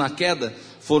fechados na queda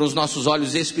foram os nossos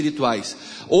olhos espirituais.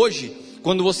 Hoje,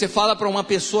 quando você fala para uma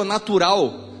pessoa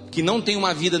natural que não tem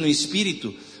uma vida no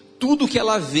espírito, tudo que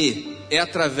ela vê é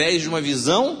através de uma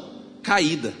visão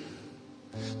caída.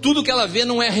 Tudo que ela vê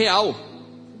não é real.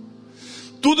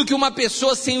 Tudo que uma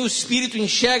pessoa sem o espírito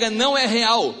enxerga não é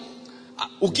real.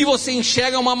 O que você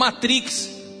enxerga é uma matrix,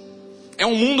 é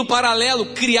um mundo paralelo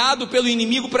criado pelo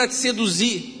inimigo para te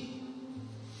seduzir.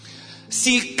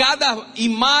 Se cada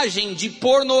imagem de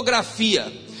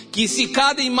pornografia, se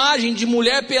cada imagem de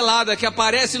mulher pelada que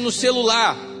aparece no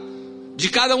celular de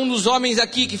cada um dos homens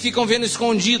aqui que ficam vendo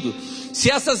escondido,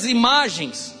 se essas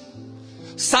imagens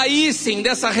saíssem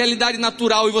dessa realidade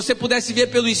natural e você pudesse ver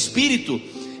pelo espírito,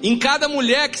 em cada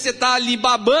mulher que você está ali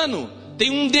babando, tem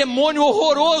um demônio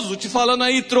horroroso te falando: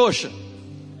 aí, trouxa,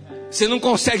 você não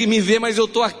consegue me ver, mas eu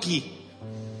estou aqui,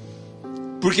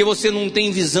 porque você não tem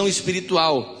visão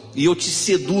espiritual, e eu te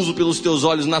seduzo pelos teus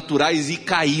olhos naturais e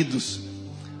caídos.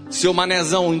 Seu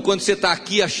manezão, enquanto você está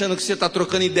aqui achando que você está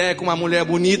trocando ideia com uma mulher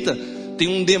bonita, tem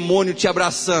um demônio te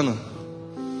abraçando.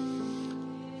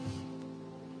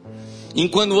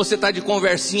 Enquanto você está de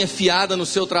conversinha fiada no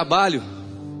seu trabalho,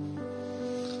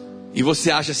 e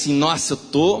você acha assim: nossa,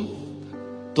 eu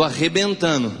tô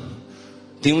arrebentando,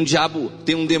 tem um diabo,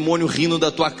 tem um demônio rindo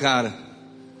da tua cara.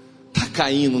 Está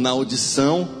caindo na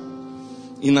audição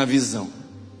e na visão.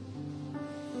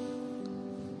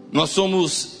 Nós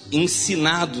somos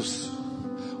ensinados.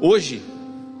 Hoje,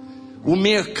 o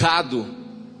mercado,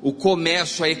 o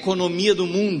comércio, a economia do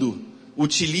mundo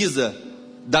utiliza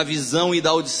da visão e da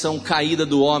audição caída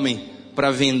do homem para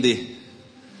vender.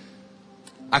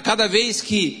 A cada vez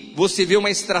que você vê uma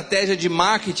estratégia de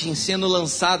marketing sendo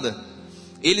lançada,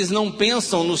 eles não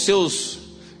pensam nos seus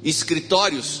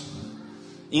escritórios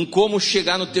em como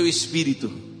chegar no teu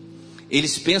espírito,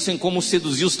 eles pensam em como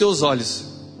seduzir os teus olhos.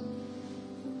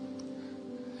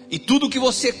 E tudo que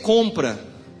você compra,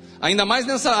 ainda mais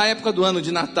nessa época do ano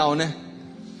de Natal, né?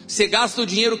 Você gasta o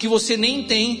dinheiro que você nem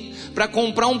tem para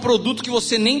comprar um produto que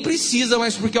você nem precisa,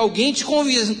 mas porque alguém te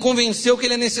convenceu que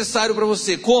ele é necessário para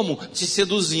você. Como? Te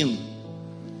seduzindo.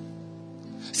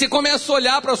 Você começa a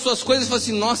olhar para as suas coisas e fala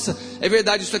assim: nossa, é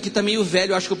verdade, isso aqui está meio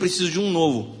velho, eu acho que eu preciso de um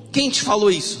novo. Quem te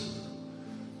falou isso?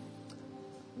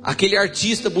 Aquele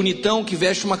artista bonitão que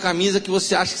veste uma camisa que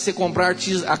você acha que você comprar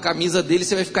a camisa dele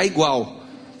você vai ficar igual.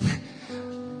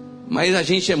 Mas a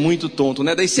gente é muito tonto,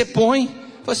 né? Daí você põe,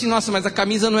 fala assim: nossa, mas a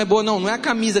camisa não é boa. Não é a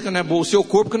camisa que não é boa, o seu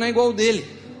corpo que não é igual ao dele.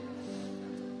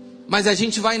 Mas a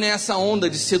gente vai nessa onda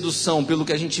de sedução pelo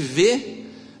que a gente vê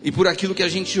e por aquilo que a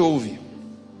gente ouve.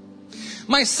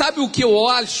 Mas sabe o que eu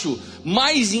acho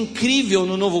mais incrível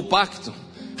no novo pacto?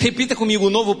 Repita comigo: o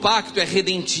novo pacto é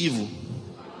redentivo.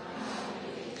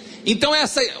 Então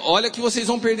olha que vocês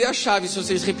vão perder a chave se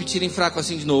vocês repetirem fraco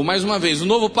assim de novo. Mais uma vez: o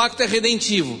novo pacto é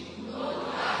redentivo.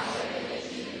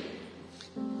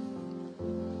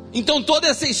 Então toda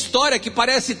essa história que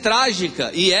parece trágica,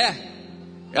 e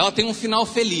ela tem um final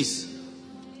feliz.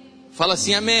 Fala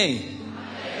assim: amém.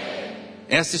 Amém.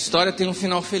 Essa história tem um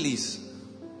final feliz.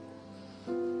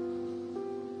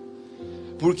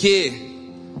 Porque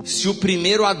se o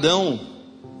primeiro Adão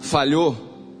falhou,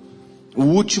 o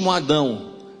último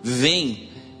Adão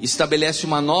vem, estabelece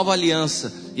uma nova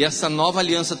aliança, e essa nova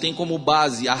aliança tem como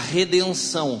base a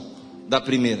redenção da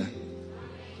primeira.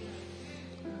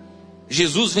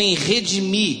 Jesus vem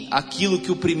redimir aquilo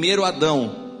que o primeiro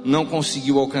Adão não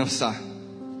conseguiu alcançar.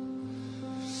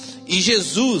 E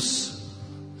Jesus,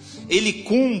 ele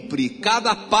cumpre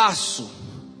cada passo,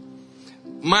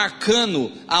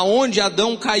 marcando aonde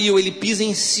Adão caiu, ele pisa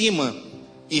em cima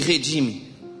e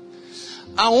redime.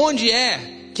 Aonde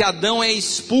é que Adão é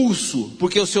expulso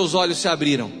porque os seus olhos se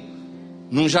abriram?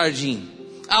 Num jardim.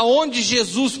 Aonde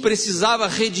Jesus precisava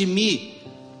redimir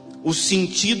os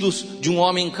sentidos de um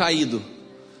homem caído?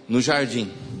 No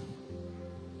jardim.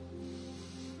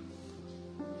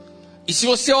 E se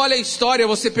você olha a história,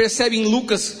 você percebe em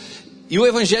Lucas, e o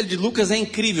evangelho de Lucas é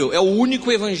incrível, é o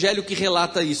único evangelho que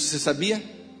relata isso, você sabia?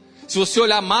 Se você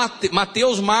olhar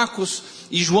Mateus, Marcos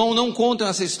e João não contam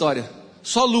essa história,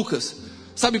 só Lucas.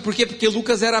 Sabe por quê? Porque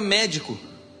Lucas era médico.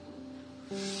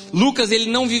 Lucas ele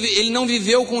não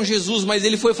viveu com Jesus, mas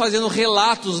ele foi fazendo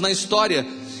relatos na história.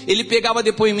 Ele pegava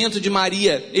depoimento de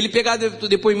Maria, ele pegava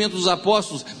depoimento dos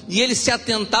apóstolos, e ele se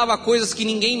atentava a coisas que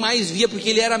ninguém mais via, porque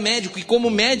ele era médico. E como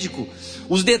médico,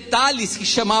 os detalhes que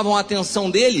chamavam a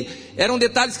atenção dele eram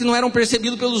detalhes que não eram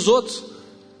percebidos pelos outros.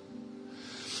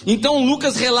 Então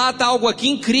Lucas relata algo aqui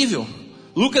incrível.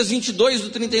 Lucas 22, do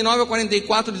 39 ao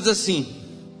 44 diz assim: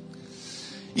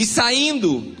 e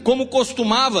saindo, como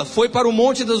costumava, foi para o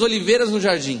Monte das Oliveiras no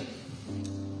jardim.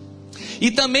 E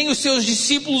também os seus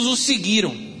discípulos o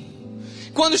seguiram.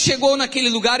 Quando chegou naquele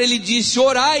lugar, ele disse: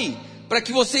 orai, para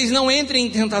que vocês não entrem em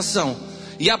tentação.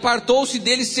 E apartou-se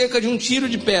dele cerca de um tiro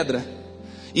de pedra.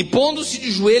 E pondo-se de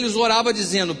joelhos, orava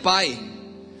dizendo: Pai,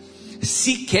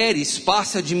 se queres,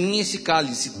 passa de mim esse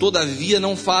cálice, todavia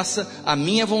não faça a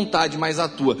minha vontade, mas a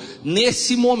tua.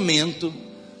 Nesse momento,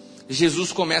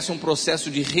 Jesus começa um processo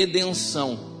de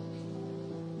redenção,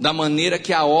 da maneira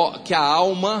que a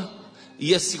alma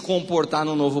ia se comportar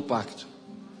no novo pacto.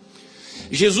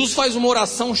 Jesus faz uma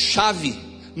oração chave,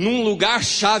 num lugar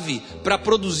chave, para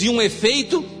produzir um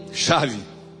efeito chave.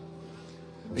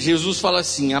 Jesus fala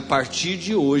assim: a partir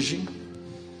de hoje,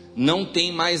 não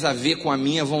tem mais a ver com a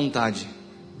minha vontade.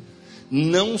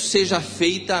 Não seja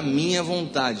feita a minha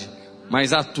vontade,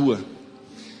 mas a tua.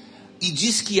 E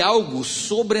diz que algo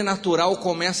sobrenatural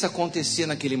começa a acontecer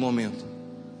naquele momento,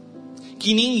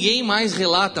 que ninguém mais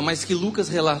relata, mas que Lucas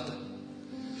relata.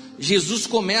 Jesus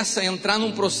começa a entrar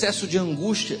num processo de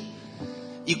angústia,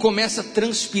 e começa a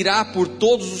transpirar por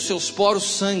todos os seus poros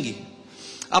sangue.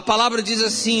 A palavra diz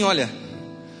assim, olha: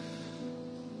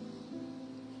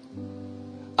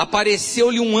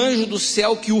 apareceu-lhe um anjo do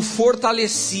céu que o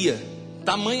fortalecia,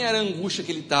 tamanha era a angústia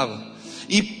que ele estava,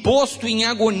 e posto em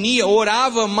agonia,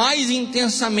 orava mais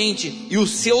intensamente, e o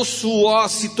seu suor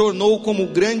se tornou como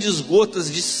grandes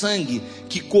gotas de sangue,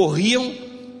 que corriam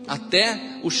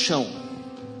até o chão.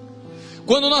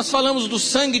 Quando nós falamos do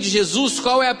sangue de Jesus,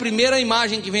 qual é a primeira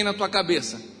imagem que vem na tua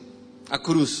cabeça? A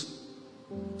cruz.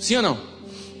 Sim ou não?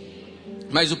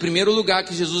 Mas o primeiro lugar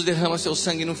que Jesus derrama seu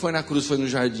sangue não foi na cruz, foi no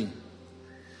jardim.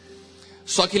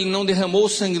 Só que ele não derramou o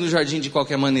sangue no jardim de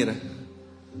qualquer maneira.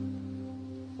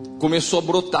 Começou a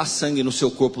brotar sangue no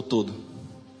seu corpo todo.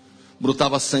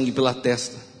 Brotava sangue pela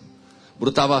testa,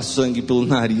 brotava sangue pelo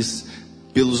nariz,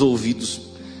 pelos ouvidos,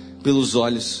 pelos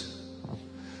olhos.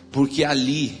 Porque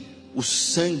ali, o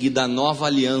sangue da nova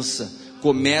aliança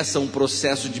começa um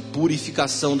processo de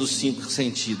purificação dos 5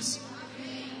 sentidos.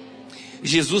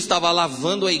 Jesus estava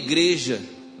lavando a igreja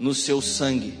no seu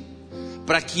sangue,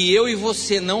 para que eu e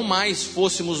você não mais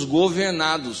fôssemos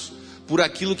governados por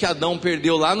aquilo que Adão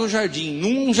perdeu lá no jardim.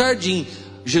 Num jardim,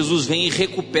 Jesus vem e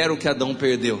recupera o que Adão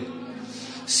perdeu.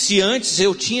 Se antes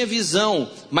eu tinha visão,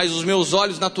 mas os meus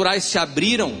olhos naturais se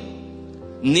abriram,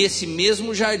 nesse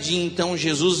mesmo jardim, então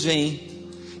Jesus vem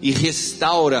e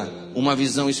restaura uma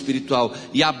visão espiritual.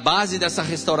 E a base dessa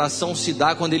restauração se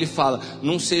dá quando ele fala: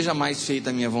 não seja mais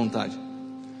feita a minha vontade.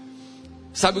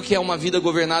 Sabe o que é uma vida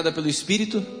governada pelo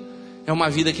Espírito? É uma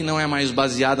vida que não é mais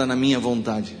baseada na minha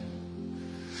vontade.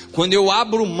 Quando eu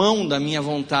abro mão da minha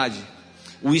vontade,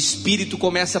 o Espírito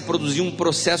começa a produzir um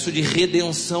processo de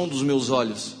redenção dos meus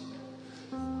olhos.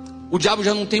 O diabo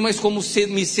já não tem mais como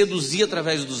me seduzir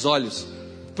através dos olhos,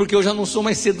 porque eu já não sou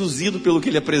mais seduzido pelo que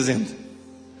ele apresenta.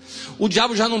 O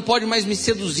diabo já não pode mais me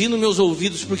seduzir nos meus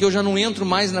ouvidos, porque eu já não entro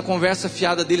mais na conversa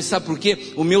fiada dele. Sabe por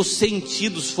quê? Os meus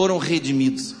sentidos foram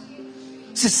redimidos.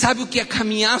 Você sabe o que é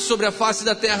caminhar sobre a face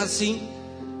da terra assim?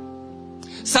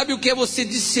 Sabe o que é você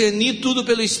discernir tudo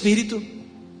pelo Espírito?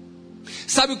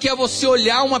 Sabe o que é você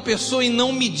olhar uma pessoa e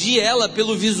não medir ela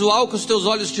pelo visual que os teus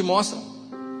olhos te mostram?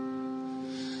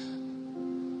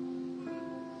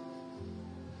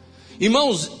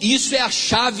 Irmãos, isso é a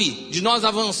chave de nós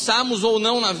avançarmos ou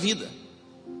não na vida.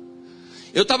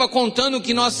 Eu estava contando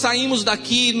que nós saímos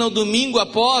daqui no domingo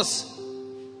após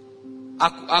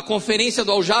a conferência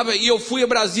do Aljava, e eu fui a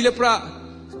Brasília para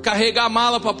carregar a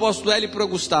mala para o apóstolo Hélio e para o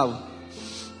Gustavo.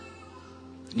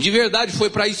 De verdade foi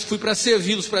para isso, fui para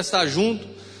servi-los, para estar junto.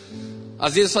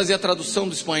 Às vezes fazia a tradução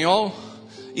do espanhol.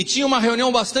 E tinha uma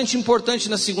reunião bastante importante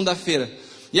na segunda-feira.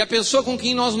 E a pessoa com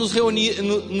quem nós nos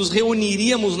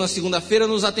reuniríamos na segunda-feira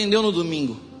nos atendeu no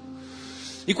domingo.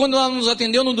 E quando ela nos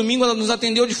atendeu no domingo, ela nos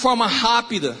atendeu de forma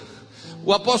rápida.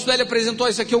 O apóstolo Hélio apresentou: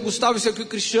 isso aqui é o Gustavo, isso aqui é o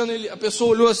Cristiano. A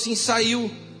pessoa olhou assim e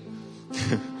saiu.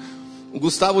 O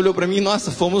Gustavo olhou para mim: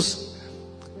 nossa, fomos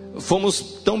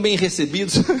tão bem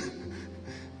recebidos.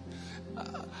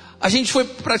 A gente foi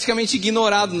praticamente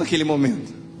ignorado naquele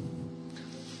momento.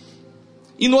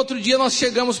 E no outro dia nós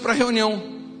chegamos para a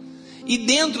reunião. E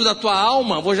dentro da tua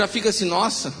alma, você já fica assim: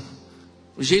 nossa,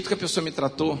 o jeito que a pessoa me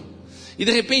tratou. E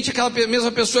de repente aquela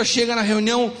mesma pessoa chega na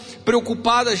reunião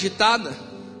preocupada,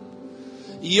 agitada.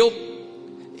 E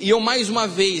eu mais uma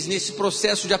vez, nesse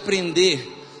processo de aprender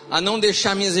a não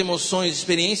deixar minhas emoções,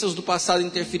 experiências do passado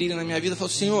interferirem na minha vida,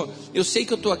 falo: Senhor, eu sei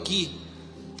que eu estou aqui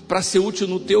para ser útil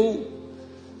no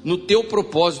teu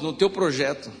propósito, no teu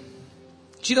projeto.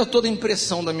 tira toda a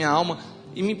impressão da minha alma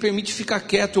e me permite ficar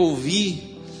quieto,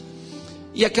 ouvir.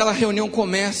 E aquela reunião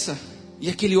começa, e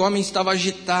aquele homem estava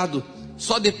agitado.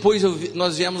 Só depois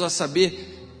nós viemos a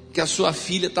saber que a sua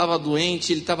filha estava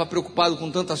doente, ele estava preocupado com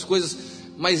tantas coisas.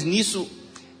 Mas nisso,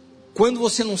 quando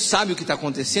você não sabe o que está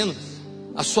acontecendo,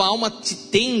 a sua alma te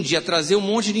tende a trazer um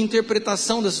monte de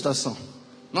interpretação da situação.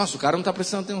 Nossa, o cara não está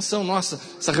prestando atenção. Nossa,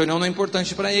 essa reunião não é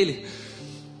importante para ele.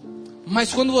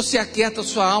 Mas quando você aquieta a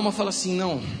sua alma, fala assim,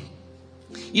 não.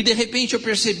 E de repente eu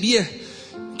percebia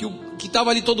que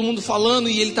estava ali todo mundo falando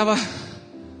e ele estava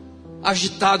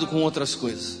agitado com outras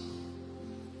coisas.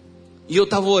 E eu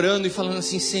estava orando e falando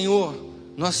assim, Senhor,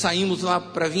 nós saímos lá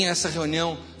para vir a essa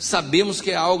reunião, sabemos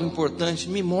que é algo importante,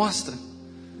 me mostra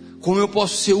como eu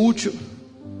posso ser útil.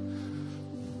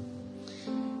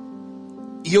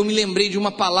 E eu me lembrei de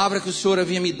uma palavra que o Senhor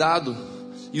havia me dado,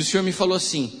 e o Senhor me falou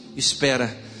assim,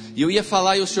 espera. E eu ia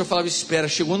falar e o Senhor falava, espera.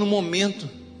 Chegou no momento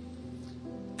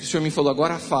que o Senhor me falou,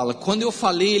 agora fala. Quando eu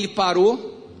falei, ele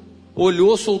parou,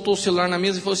 olhou, soltou o celular na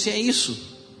mesa e falou assim, é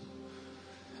isso.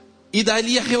 E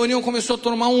dali a reunião começou a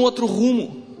tomar um outro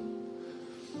rumo.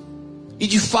 E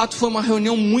de fato foi uma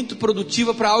reunião muito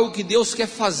produtiva para algo que Deus quer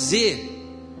fazer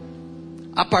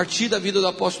a partir da vida do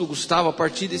apóstolo Gustavo, a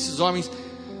partir desses homens.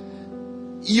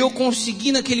 E eu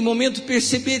consegui naquele momento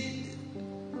perceber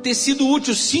ter sido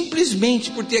útil simplesmente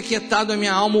por ter aquietado a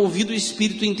minha alma, ouvido o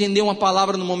Espírito e entender uma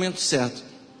palavra no momento certo.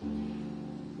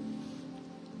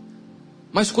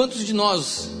 Mas quantos de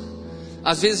nós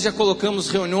às vezes já colocamos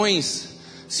reuniões,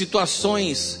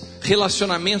 situações,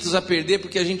 relacionamentos a perder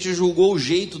porque a gente julgou o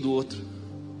jeito do outro?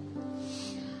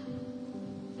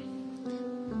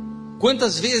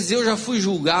 Quantas vezes eu já fui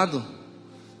julgado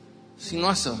assim,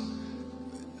 nossa,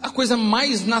 a coisa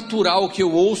mais natural que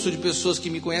eu ouço de pessoas que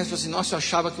me conhecem é assim, nossa, eu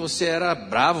achava que você era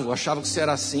bravo, eu achava que você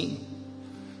era assim.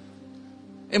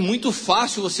 É muito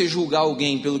fácil você julgar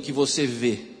alguém pelo que você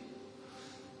vê.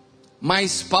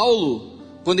 Mas Paulo,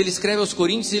 quando ele escreve aos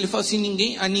Coríntios, ele fala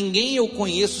assim, a ninguém eu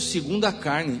conheço segundo a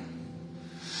carne.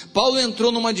 Paulo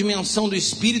entrou numa dimensão do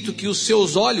Espírito que os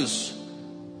seus olhos,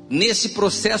 nesse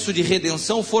processo de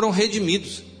redenção, foram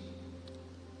redimidos.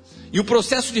 E o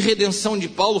processo de redenção de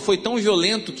Paulo foi tão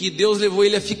violento que Deus levou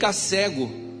ele a ficar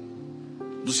cego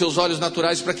dos seus olhos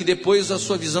naturais, para que depois a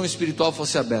sua visão espiritual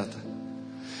fosse aberta.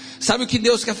 Sabe o que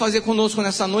Deus quer fazer conosco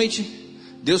nessa noite?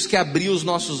 Deus quer abrir os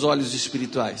nossos olhos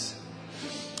espirituais.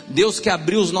 Deus quer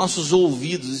abrir os nossos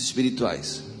ouvidos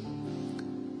espirituais.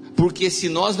 Porque se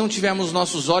nós não tivermos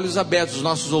nossos olhos abertos, os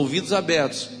nossos ouvidos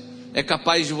abertos, é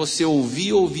capaz de você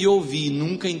ouvir e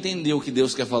nunca entender o que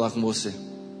Deus quer falar com você.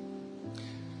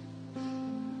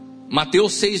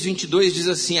 Mateus 6:22 diz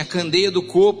assim, a candeia do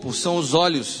corpo são os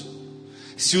olhos.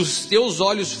 Se os teus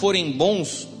olhos forem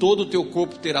bons, todo o teu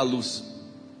corpo terá luz.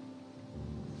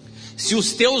 Se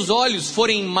os teus olhos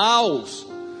forem maus,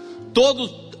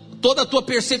 toda a tua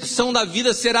percepção da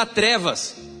vida será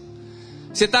trevas.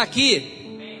 Você está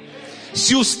aqui?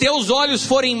 Se os teus olhos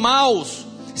forem maus,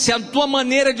 se a tua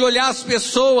maneira de olhar as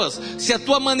pessoas, se a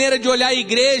tua maneira de olhar a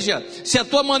igreja, se a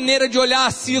tua maneira de olhar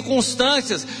as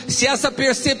circunstâncias, se essa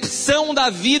percepção da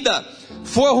vida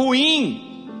for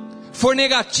ruim, for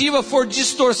negativa, for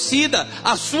distorcida,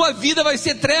 a sua vida vai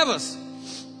ser trevas.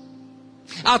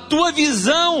 A tua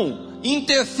visão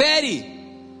interfere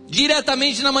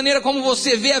diretamente na maneira como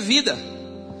você vê a vida.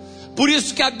 Por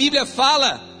isso que a Bíblia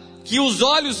fala que os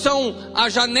olhos são a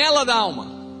janela da alma.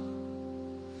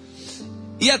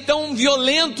 E é tão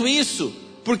violento isso,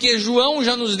 porque João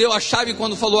já nos deu a chave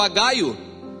quando falou a Gaio,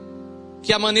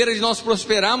 que a maneira de nós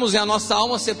prosperarmos é a nossa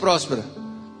alma ser próspera.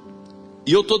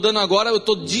 E eu estou dando agora, eu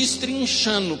estou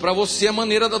destrinchando para você a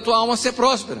maneira da tua alma ser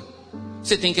próspera.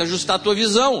 Você tem que ajustar a tua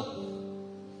visão.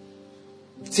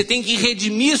 Você tem que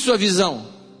redimir sua visão.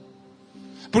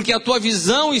 Porque a tua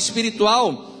visão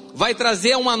espiritual vai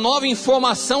trazer uma nova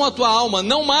informação à tua alma.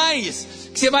 Não mais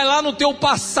que você vai lá no teu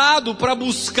passado para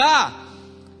buscar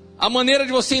a maneira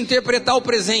de você interpretar o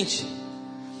presente.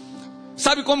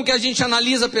 Sabe como que a gente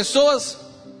analisa pessoas?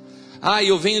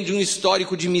 Eu venho de um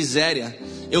histórico de miséria,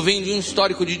 eu venho de um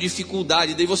histórico de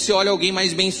dificuldade. Daí você olha alguém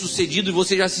mais bem sucedido e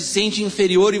você já se sente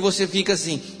inferior e você fica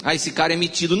assim, esse cara é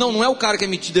metido. Não é o cara que é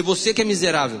metido, é você que é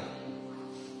miserável.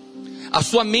 A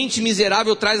sua mente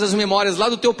miserável traz as memórias lá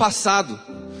do teu passado,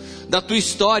 da tua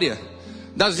história,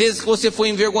 das vezes que você foi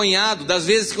envergonhado, das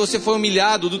vezes que você foi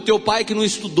humilhado, do teu pai que não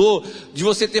estudou, de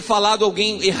você ter falado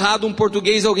alguém errado um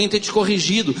português, alguém ter te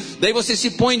corrigido. Daí você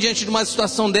se põe diante de uma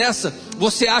situação dessa,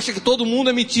 você acha que todo mundo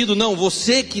é metido. Não,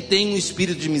 você que tem um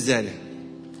espírito de miséria,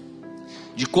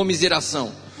 de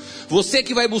comiseração. Você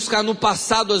que vai buscar no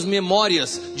passado as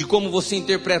memórias de como você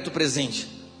interpreta o presente.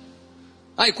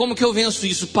 Ai, como que eu venço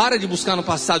isso? Para de buscar no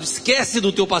passado, esquece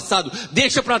do teu passado,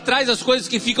 deixa para trás as coisas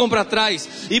que ficam para trás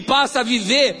e passa a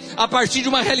viver a partir de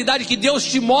uma realidade que Deus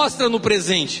te mostra no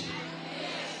presente.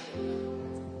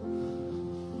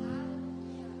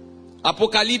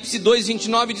 Apocalipse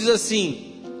 2:29 diz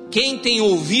assim: quem tem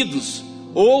ouvidos,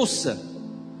 ouça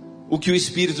o que o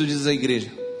Espírito diz à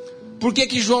igreja. Por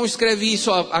que João escreve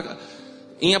isso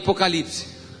em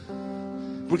Apocalipse?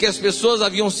 Porque as pessoas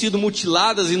haviam sido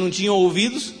mutiladas e não tinham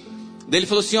ouvidos. Daí ele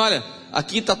falou assim: olha,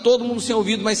 aqui está todo mundo sem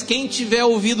ouvido, mas quem tiver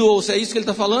ouvido ouça. É isso que ele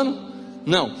está falando?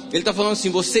 Não, ele está falando assim: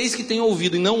 vocês que têm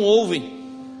ouvido e não ouvem,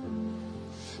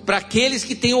 para aqueles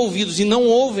que têm ouvidos e não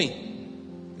ouvem,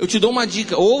 eu te dou uma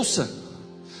dica: ouça.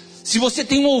 Se você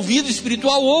tem um ouvido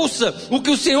espiritual, ouça o que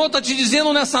o Senhor está te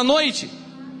dizendo nessa noite.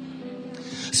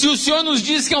 Se o Senhor nos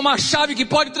diz que é uma chave que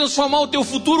pode transformar o teu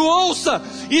futuro, ouça.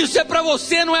 Isso é para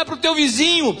você, não é para o teu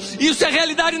vizinho. Isso é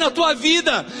realidade na tua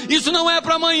vida. Isso não é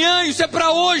para amanhã, isso é para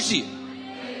hoje.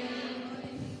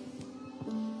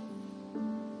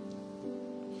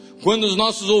 Quando os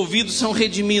nossos ouvidos são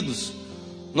redimidos,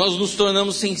 nós nos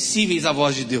tornamos sensíveis à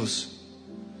voz de Deus.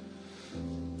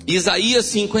 Isaías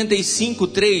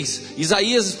 55:3.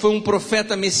 Isaías foi um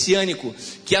profeta messiânico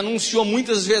que anunciou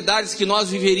muitas verdades que nós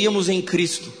viveríamos em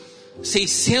Cristo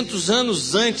 600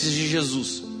 anos antes de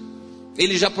Jesus.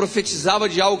 Ele já profetizava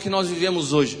de algo que nós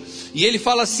vivemos hoje. E ele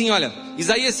fala assim, olha,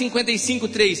 Isaías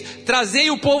 55:3: trazei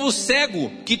o povo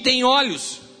cego que tem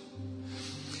olhos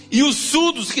e os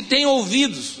surdos que têm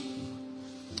ouvidos.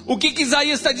 O que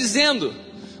Isaías está dizendo?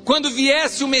 Quando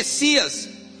viesse o Messias,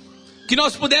 que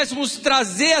nós pudéssemos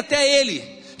trazer até Ele,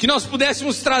 que nós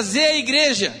pudéssemos trazer à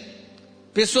igreja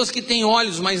pessoas que têm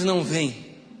olhos, mas não veem,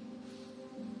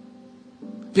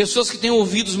 pessoas que têm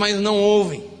ouvidos, mas não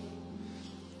ouvem.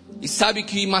 E sabe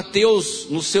que Mateus,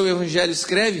 no seu evangelho,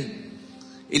 escreve?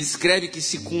 Ele escreve que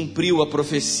se cumpriu a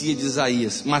profecia de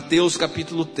Isaías. Mateus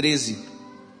capítulo 13,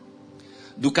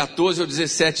 do 14 ao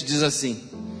 17, diz assim: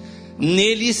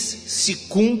 neles se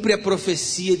cumpre a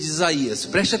profecia de Isaías.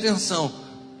 Preste atenção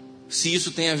se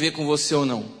isso tem a ver com você ou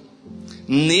não.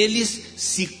 Neles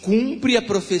se cumpre a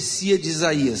profecia de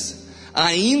Isaías: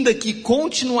 ainda que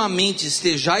continuamente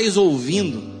estejais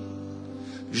ouvindo,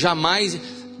 jamais...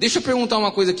 Deixa eu perguntar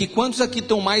uma coisa aqui: quantos aqui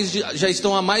já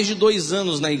estão há mais de 2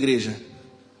 anos na igreja?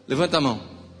 Levanta a mão.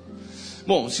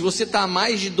 Bom, se você está há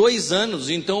mais de 2 anos,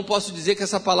 então eu posso dizer que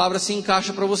essa palavra se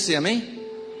encaixa para você, amém?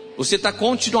 Você está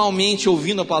continuamente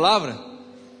ouvindo a palavra?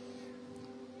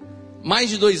 Mais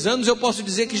de 2 anos eu posso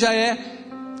dizer que já é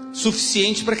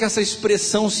suficiente para que essa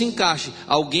expressão se encaixe.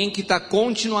 Alguém que está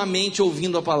continuamente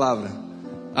ouvindo a palavra,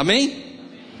 amém?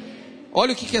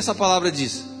 Olha o que essa palavra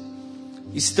diz: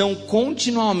 estão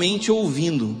continuamente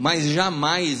ouvindo, mas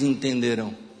jamais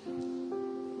entenderão.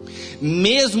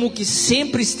 Mesmo que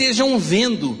sempre estejam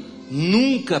vendo,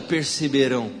 nunca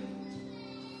perceberão,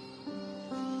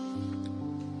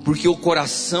 porque o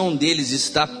coração deles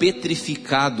está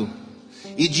petrificado,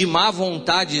 e de má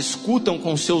vontade escutam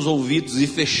com seus ouvidos, e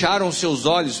fecharam seus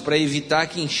olhos para evitar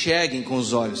que enxerguem com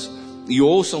os olhos, e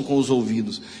ouçam com os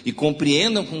ouvidos, e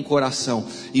compreendam com o coração,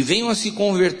 e venham a se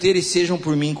converter e sejam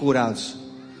por mim curados.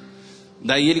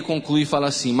 Daí ele conclui e fala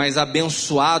assim: mas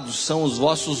abençoados são os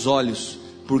vossos olhos,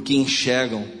 porque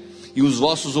enxergam, e os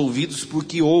vossos ouvidos,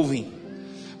 porque ouvem.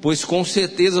 Pois com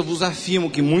certeza vos afirmo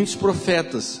que muitos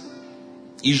profetas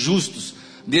e justos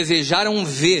desejaram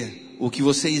ver o que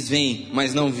vocês veem,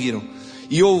 mas não viram,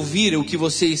 e ouvir o que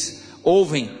vocês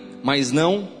ouvem, mas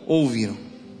não ouviram.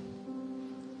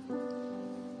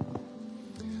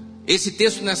 Esse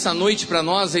texto nessa noite para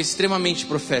nós é extremamente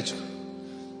profético.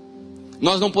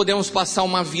 Nós não podemos passar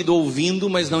uma vida ouvindo,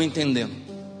 mas não entendendo.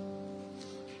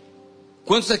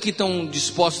 Quantos aqui estão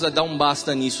dispostos a dar um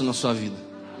basta nisso na sua vida?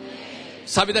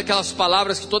 Sabe daquelas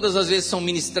palavras que todas as vezes são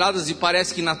ministradas e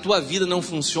parece que na tua vida não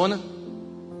funciona?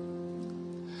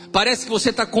 Parece que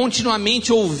você está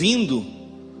continuamente ouvindo,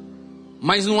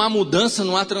 mas não há mudança,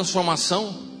 não há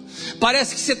transformação.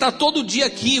 Parece que você está todo dia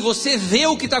aqui, você vê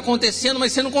o que está acontecendo,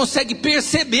 mas você não consegue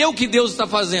perceber o que Deus está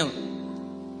fazendo.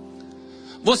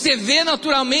 Você vê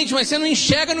naturalmente, mas você não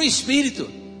enxerga no Espírito.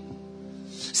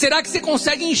 Será que você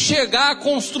consegue enxergar a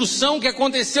construção que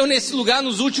aconteceu nesse lugar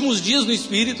nos últimos dias no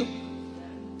Espírito?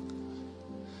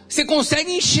 Você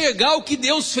consegue enxergar o que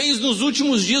Deus fez nos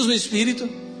últimos dias no Espírito?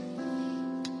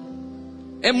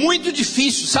 É muito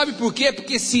difícil, sabe por quê?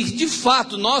 Porque se de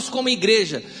fato nós como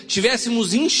igreja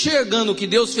estivéssemos enxergando o que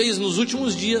Deus fez nos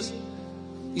últimos dias,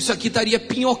 isso aqui estaria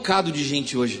pinhocado de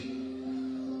gente hoje.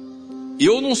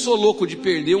 Eu não sou louco de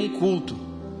perder um culto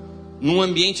num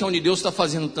ambiente onde Deus está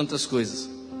fazendo tantas coisas.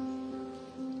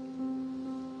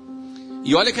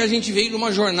 E olha que a gente veio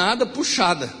numa jornada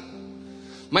puxada,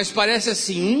 mas parece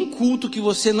assim, um culto que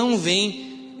você não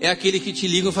vem é aquele que te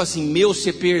liga e fala assim: meu,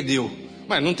 você perdeu.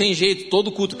 Mas não tem jeito,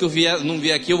 todo culto que eu não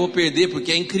vier aqui eu vou perder,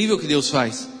 porque é incrível o que Deus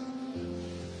faz.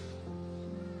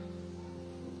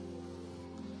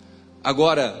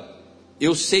 Agora,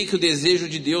 eu sei que o desejo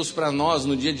de Deus para nós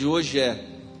no dia de hoje é: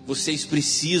 vocês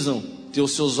precisam ter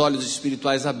os seus olhos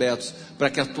espirituais abertos, para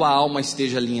que a tua alma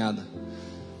esteja alinhada.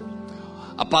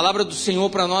 A palavra do Senhor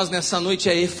para nós nessa noite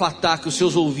é efatá, que os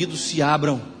seus ouvidos se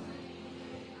abram,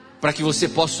 para que você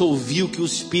possa ouvir o que o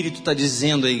Espírito está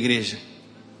dizendo à igreja.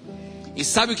 E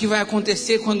sabe o que vai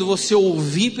acontecer quando você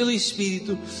ouvir pelo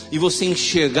Espírito, e você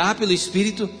enxergar pelo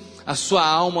Espírito? A sua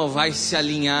alma vai se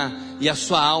alinhar, e a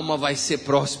sua alma vai ser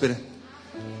próspera.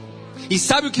 E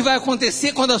sabe o que vai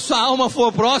acontecer quando a sua alma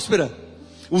for próspera?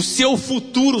 O seu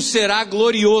futuro será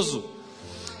glorioso.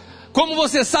 Como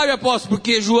você sabe, apóstolo?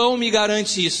 Porque João me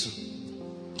garante isso,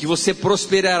 que você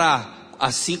prosperará,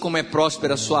 assim como é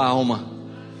próspera a sua alma.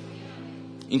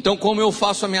 Então, como eu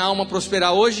faço a minha alma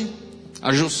prosperar hoje?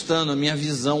 Ajustando a minha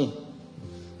visão,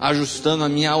 ajustando a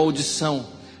minha audição,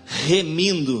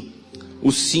 remindo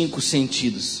os 5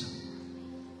 sentidos.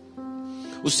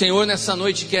 O Senhor nessa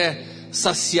noite quer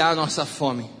saciar a nossa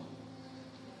fome,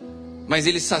 mas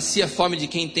Ele sacia a fome de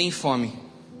quem tem fome.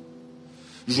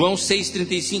 João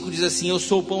 6,35 diz assim: eu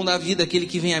sou o pão da vida, aquele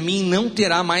que vem a mim não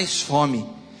terá mais fome,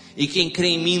 e quem crê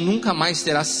em mim nunca mais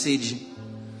terá sede.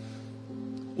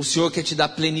 O Senhor quer te dar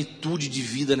plenitude de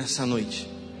vida nessa noite,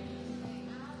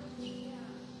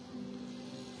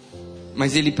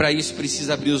 mas Ele para isso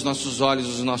precisa abrir os nossos olhos,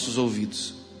 os nossos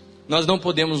ouvidos. Nós não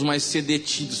podemos mais ser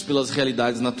detidos pelas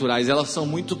realidades naturais, elas são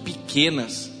muito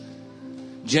pequenas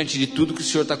diante de tudo que o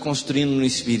Senhor está construindo no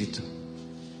Espírito.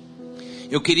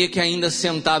 Eu queria que ainda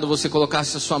sentado você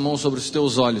colocasse a sua mão sobre os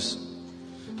teus olhos.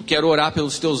 Eu quero orar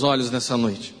pelos teus olhos nessa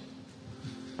noite.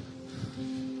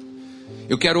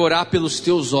 Eu quero orar pelos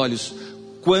teus olhos.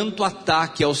 Quanto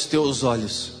ataque aos teus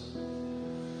olhos,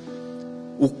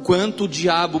 o quanto o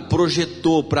diabo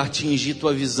projetou para atingir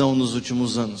tua visão nos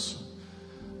últimos anos,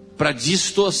 para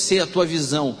distorcer a tua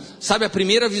visão. Sabe, a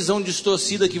primeira visão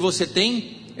distorcida que você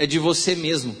tem é de você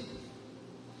mesmo,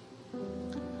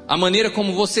 a maneira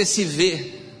como você se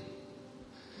vê.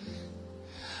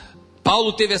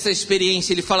 Paulo teve essa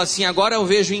experiência, ele fala assim: agora eu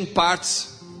vejo em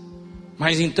partes,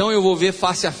 mas então eu vou ver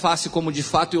face a face como de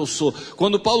fato eu sou.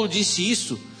 Quando Paulo disse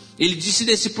isso, ele disse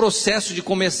desse processo de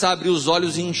começar a abrir os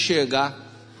olhos e enxergar.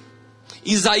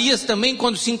 Isaías também,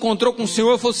 quando se encontrou com o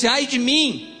Senhor, falou assim: ai de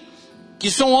mim,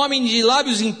 que sou um homem de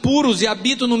lábios impuros e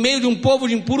habito no meio de um povo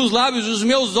de impuros lábios, os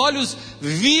meus olhos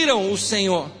viram o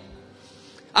Senhor.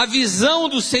 A visão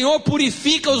do Senhor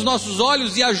purifica os nossos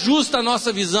olhos e ajusta a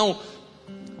nossa visão.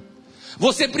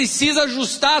 Você precisa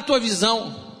ajustar a tua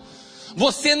visão.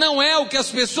 Você não é o que as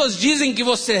pessoas dizem que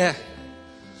você é.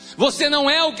 Você não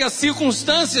é o que as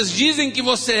circunstâncias dizem que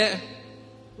você é.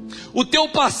 O teu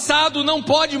passado não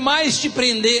pode mais te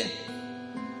prender.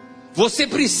 Você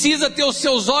precisa ter os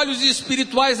seus olhos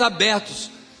espirituais abertos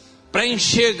para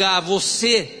enxergar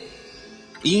você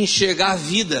e enxergar a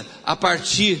vida a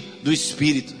partir do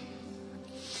Espírito.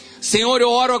 Senhor, eu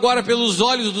oro agora pelos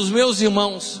olhos dos meus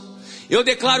irmãos. Eu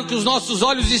declaro que os nossos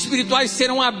olhos espirituais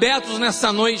serão abertos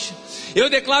nessa noite. Eu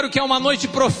declaro que é uma noite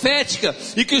profética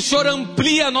e que o Senhor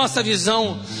amplia a nossa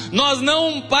visão. Nós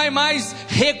não, Pai, mais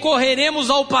recorreremos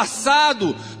ao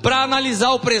passado para analisar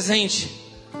o presente.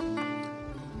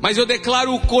 Mas eu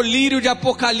declaro o colírio de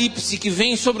Apocalipse que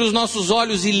vem sobre os nossos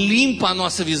olhos e limpa a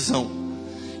nossa visão,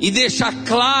 e deixa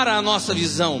clara a nossa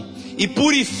visão, e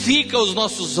purifica os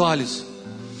nossos olhos.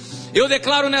 Eu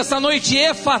declaro nessa noite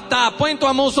efatá, põe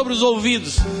tua mão sobre os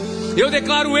ouvidos. Eu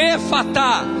declaro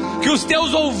efatá, que os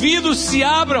teus ouvidos se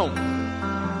abram,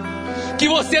 que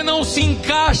você não se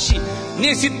encaixe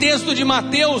nesse texto de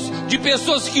Mateus, de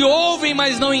pessoas que ouvem,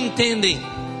 mas não entendem.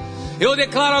 Eu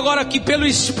declaro agora que pelo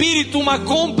Espírito uma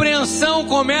compreensão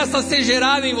começa a ser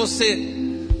gerada em você,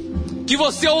 que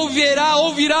você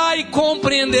ouvirá e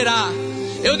compreenderá.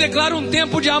 Eu declaro um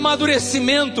tempo de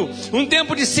amadurecimento, um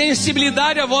tempo de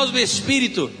sensibilidade à voz do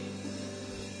Espírito,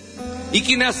 e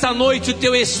que nessa noite o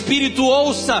teu Espírito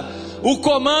ouça o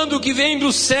comando que vem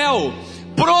do céu: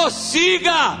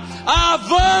 prossiga,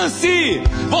 avance.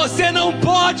 Você não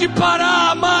pode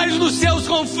parar mais nos seus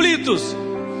conflitos.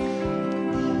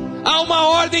 Há uma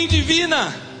ordem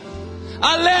divina.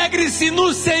 Alegre-se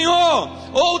no Senhor.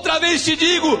 Outra vez te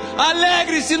digo,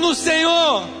 alegre-se no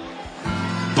Senhor.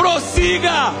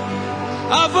 Prossiga,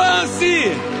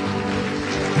 avance,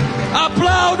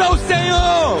 aplauda o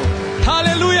Senhor.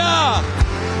 Aleluia.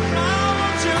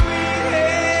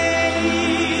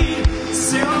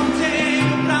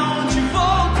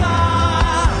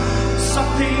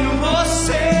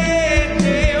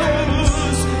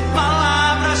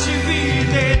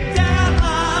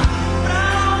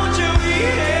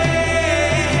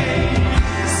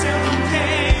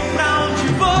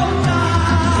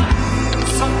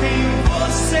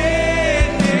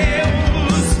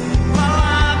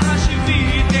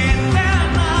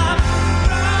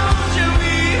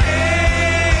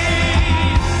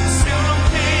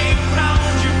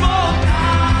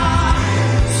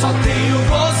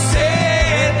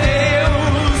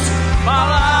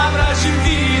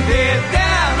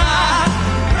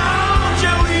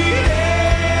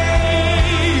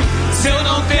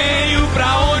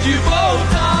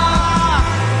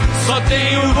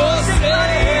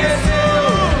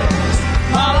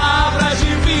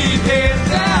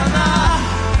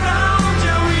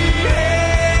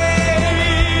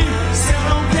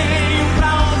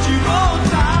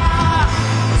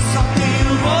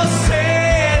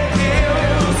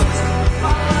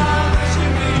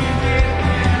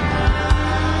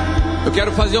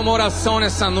 fazer uma oração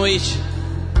nessa noite.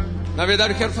 Na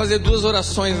verdade, eu quero fazer 2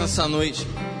 orações nessa noite.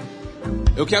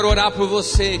 Eu quero orar por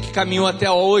você que caminhou até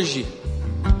hoje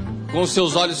com os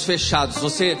seus olhos fechados.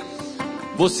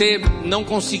 Você não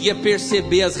conseguia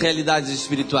perceber as realidades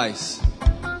espirituais.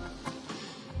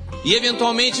 E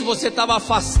eventualmente você estava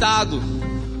afastado.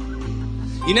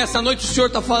 E nessa noite o Senhor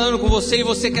está falando com você e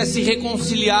você quer se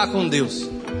reconciliar com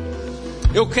Deus.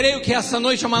 Eu creio que essa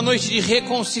noite é uma noite de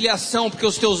reconciliação, porque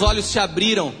os teus olhos se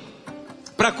abriram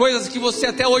para coisas que você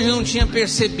até hoje não tinha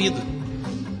percebido.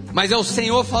 Mas é o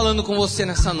Senhor falando com você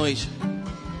nessa noite.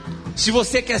 Se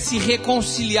você quer se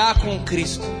reconciliar com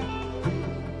Cristo,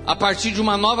 a partir de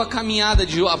uma nova caminhada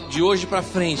de hoje para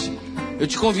frente, eu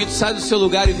te convido, sai do seu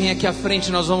lugar e vem aqui à frente,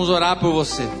 nós vamos orar por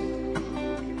você.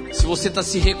 Se você está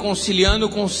se reconciliando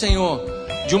com o Senhor,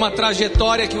 de uma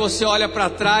trajetória que você olha para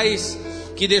trás,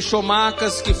 que deixou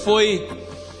marcas, que foi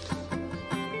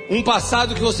um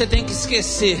passado que você tem que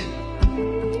esquecer.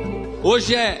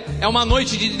 Hoje é uma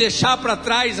noite de deixar para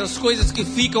trás as coisas que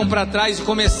ficam para trás e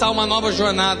começar uma nova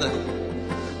jornada.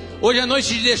 Hoje é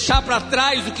noite de deixar para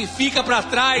trás o que fica para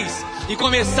trás e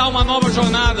começar uma nova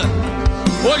jornada.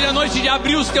 Hoje é noite de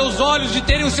abrir os teus olhos, de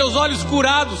terem os seus olhos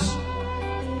curados.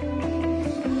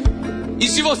 E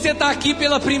se você está aqui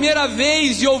pela primeira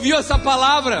vez e ouviu essa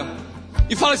palavra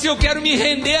e fala assim: eu quero me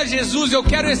render a Jesus, eu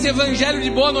quero esse evangelho de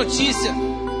boa notícia.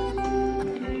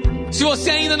 Se você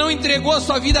ainda não entregou a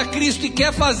sua vida a Cristo e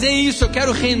quer fazer isso, eu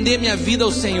quero render minha vida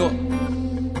ao Senhor.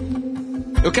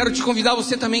 Eu quero te convidar,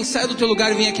 você também saia do teu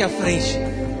lugar e vem aqui à frente.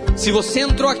 Se você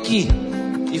entrou aqui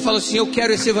e falou assim: eu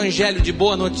quero esse evangelho de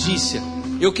boa notícia,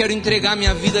 eu quero entregar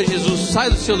minha vida a Jesus, sai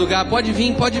do seu lugar, pode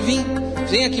vir,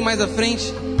 vem aqui mais à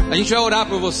frente, a gente vai orar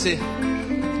por você.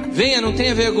 Venha, não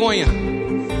tenha vergonha.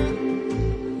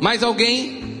 Mais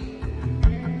alguém?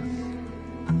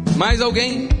 Mais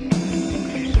alguém?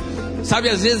 Sabe,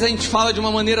 às vezes a gente fala de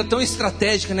uma maneira tão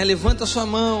estratégica, né? Levanta a sua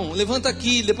mão, levanta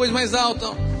aqui, depois mais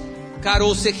alto. Cara,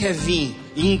 ou você quer vir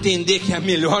e entender que é a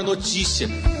melhor notícia,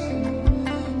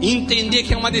 entender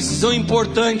que é uma decisão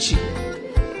importante,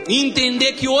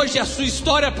 entender que hoje a sua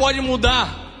história pode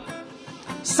mudar.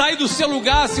 Sai do seu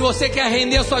lugar se você quer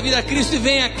render a sua vida a Cristo e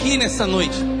vem aqui nessa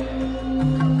noite.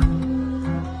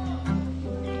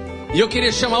 E eu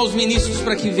queria chamar os ministros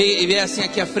para que viessem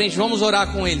aqui à frente. Vamos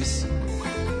orar com eles.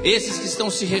 Esses que estão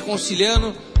se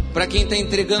reconciliando, para quem está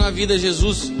entregando a vida a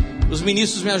Jesus. Os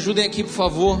ministros, me ajudem aqui, por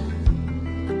favor.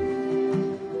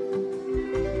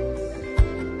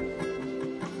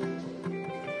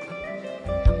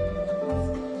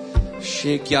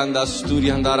 Cheque andasturi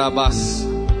andarabás.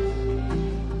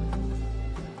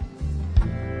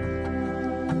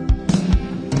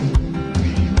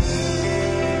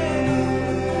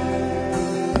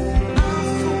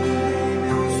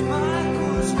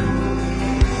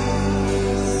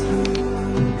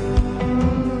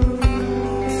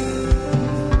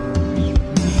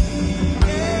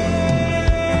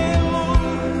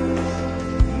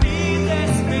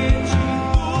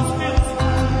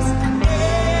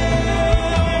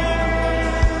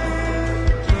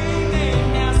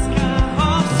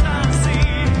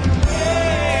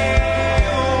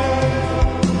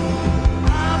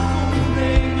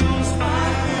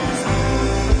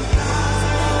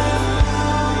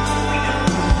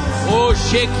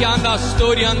 Que anda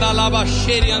story anda lava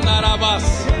cheire andarabas.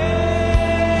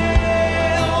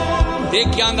 De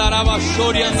que andarava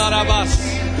chore andarabas.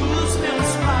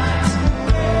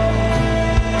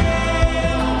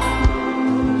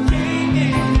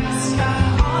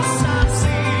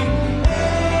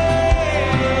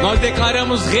 Nós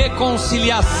declaramos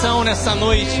reconciliação nessa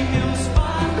noite.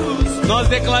 Nós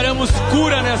declaramos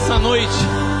cura nessa noite.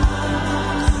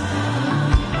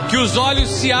 Que os olhos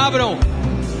se abram,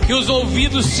 que os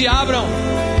ouvidos se abram.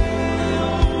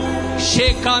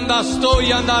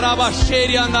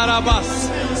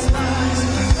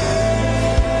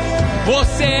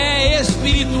 Você é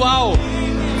espiritual,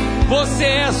 você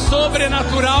é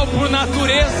sobrenatural por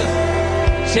natureza.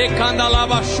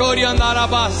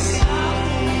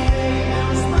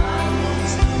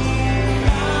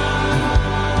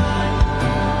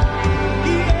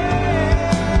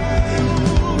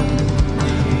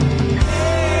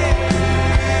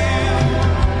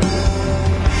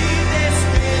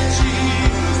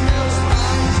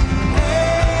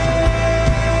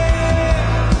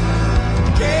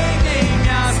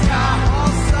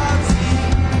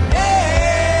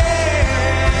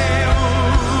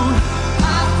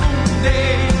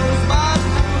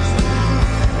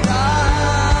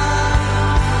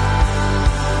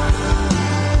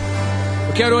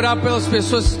 Quero orar pelas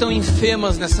pessoas que estão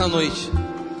enfermas nessa noite.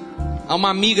 Há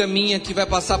uma amiga minha que vai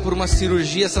passar por uma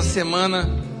cirurgia essa semana.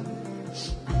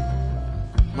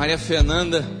 Maria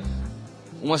Fernanda,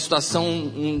 uma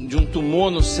situação de um tumor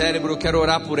no cérebro. Eu quero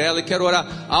orar por ela e quero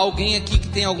orar. Há alguém aqui que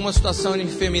tem alguma situação de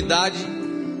enfermidade?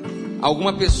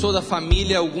 Alguma pessoa da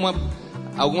família,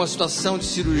 alguma situação de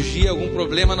cirurgia, algum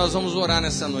problema? Nós vamos orar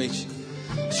nessa noite.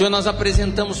 Senhor, nós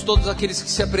apresentamos todos aqueles que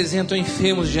se apresentam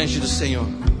enfermos diante do Senhor.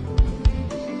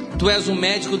 Tu és o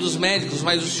médico dos médicos,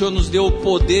 mas o Senhor nos deu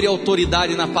poder e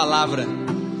autoridade na palavra.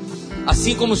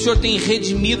 Assim como o Senhor tem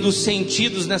redimido os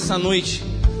sentidos nessa noite,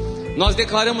 nós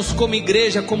declaramos como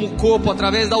igreja, como corpo,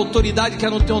 através da autoridade que é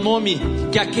no Teu nome,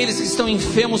 que aqueles que estão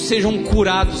enfermos sejam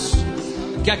curados.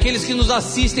 Que aqueles que nos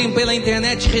assistem pela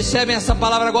internet recebem essa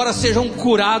palavra agora, sejam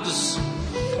curados.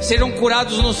 Sejam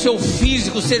curados no seu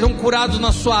físico, sejam curados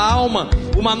na sua alma.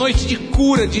 Uma noite de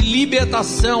cura, de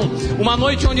libertação. Uma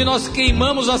noite onde nós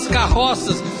queimamos as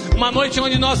carroças. Uma noite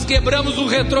onde nós quebramos o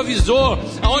retrovisor,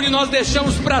 onde nós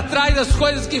deixamos para trás as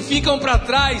coisas que ficam para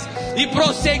trás e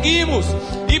prosseguimos,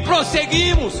 e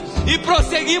prosseguimos, e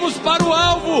prosseguimos para o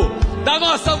alvo da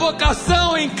nossa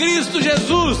vocação em Cristo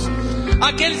Jesus.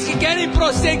 Aqueles que querem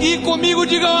prosseguir comigo,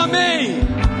 digam amém.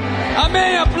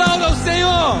 Amém, aplauda o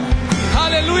Senhor.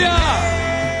 Aleluia.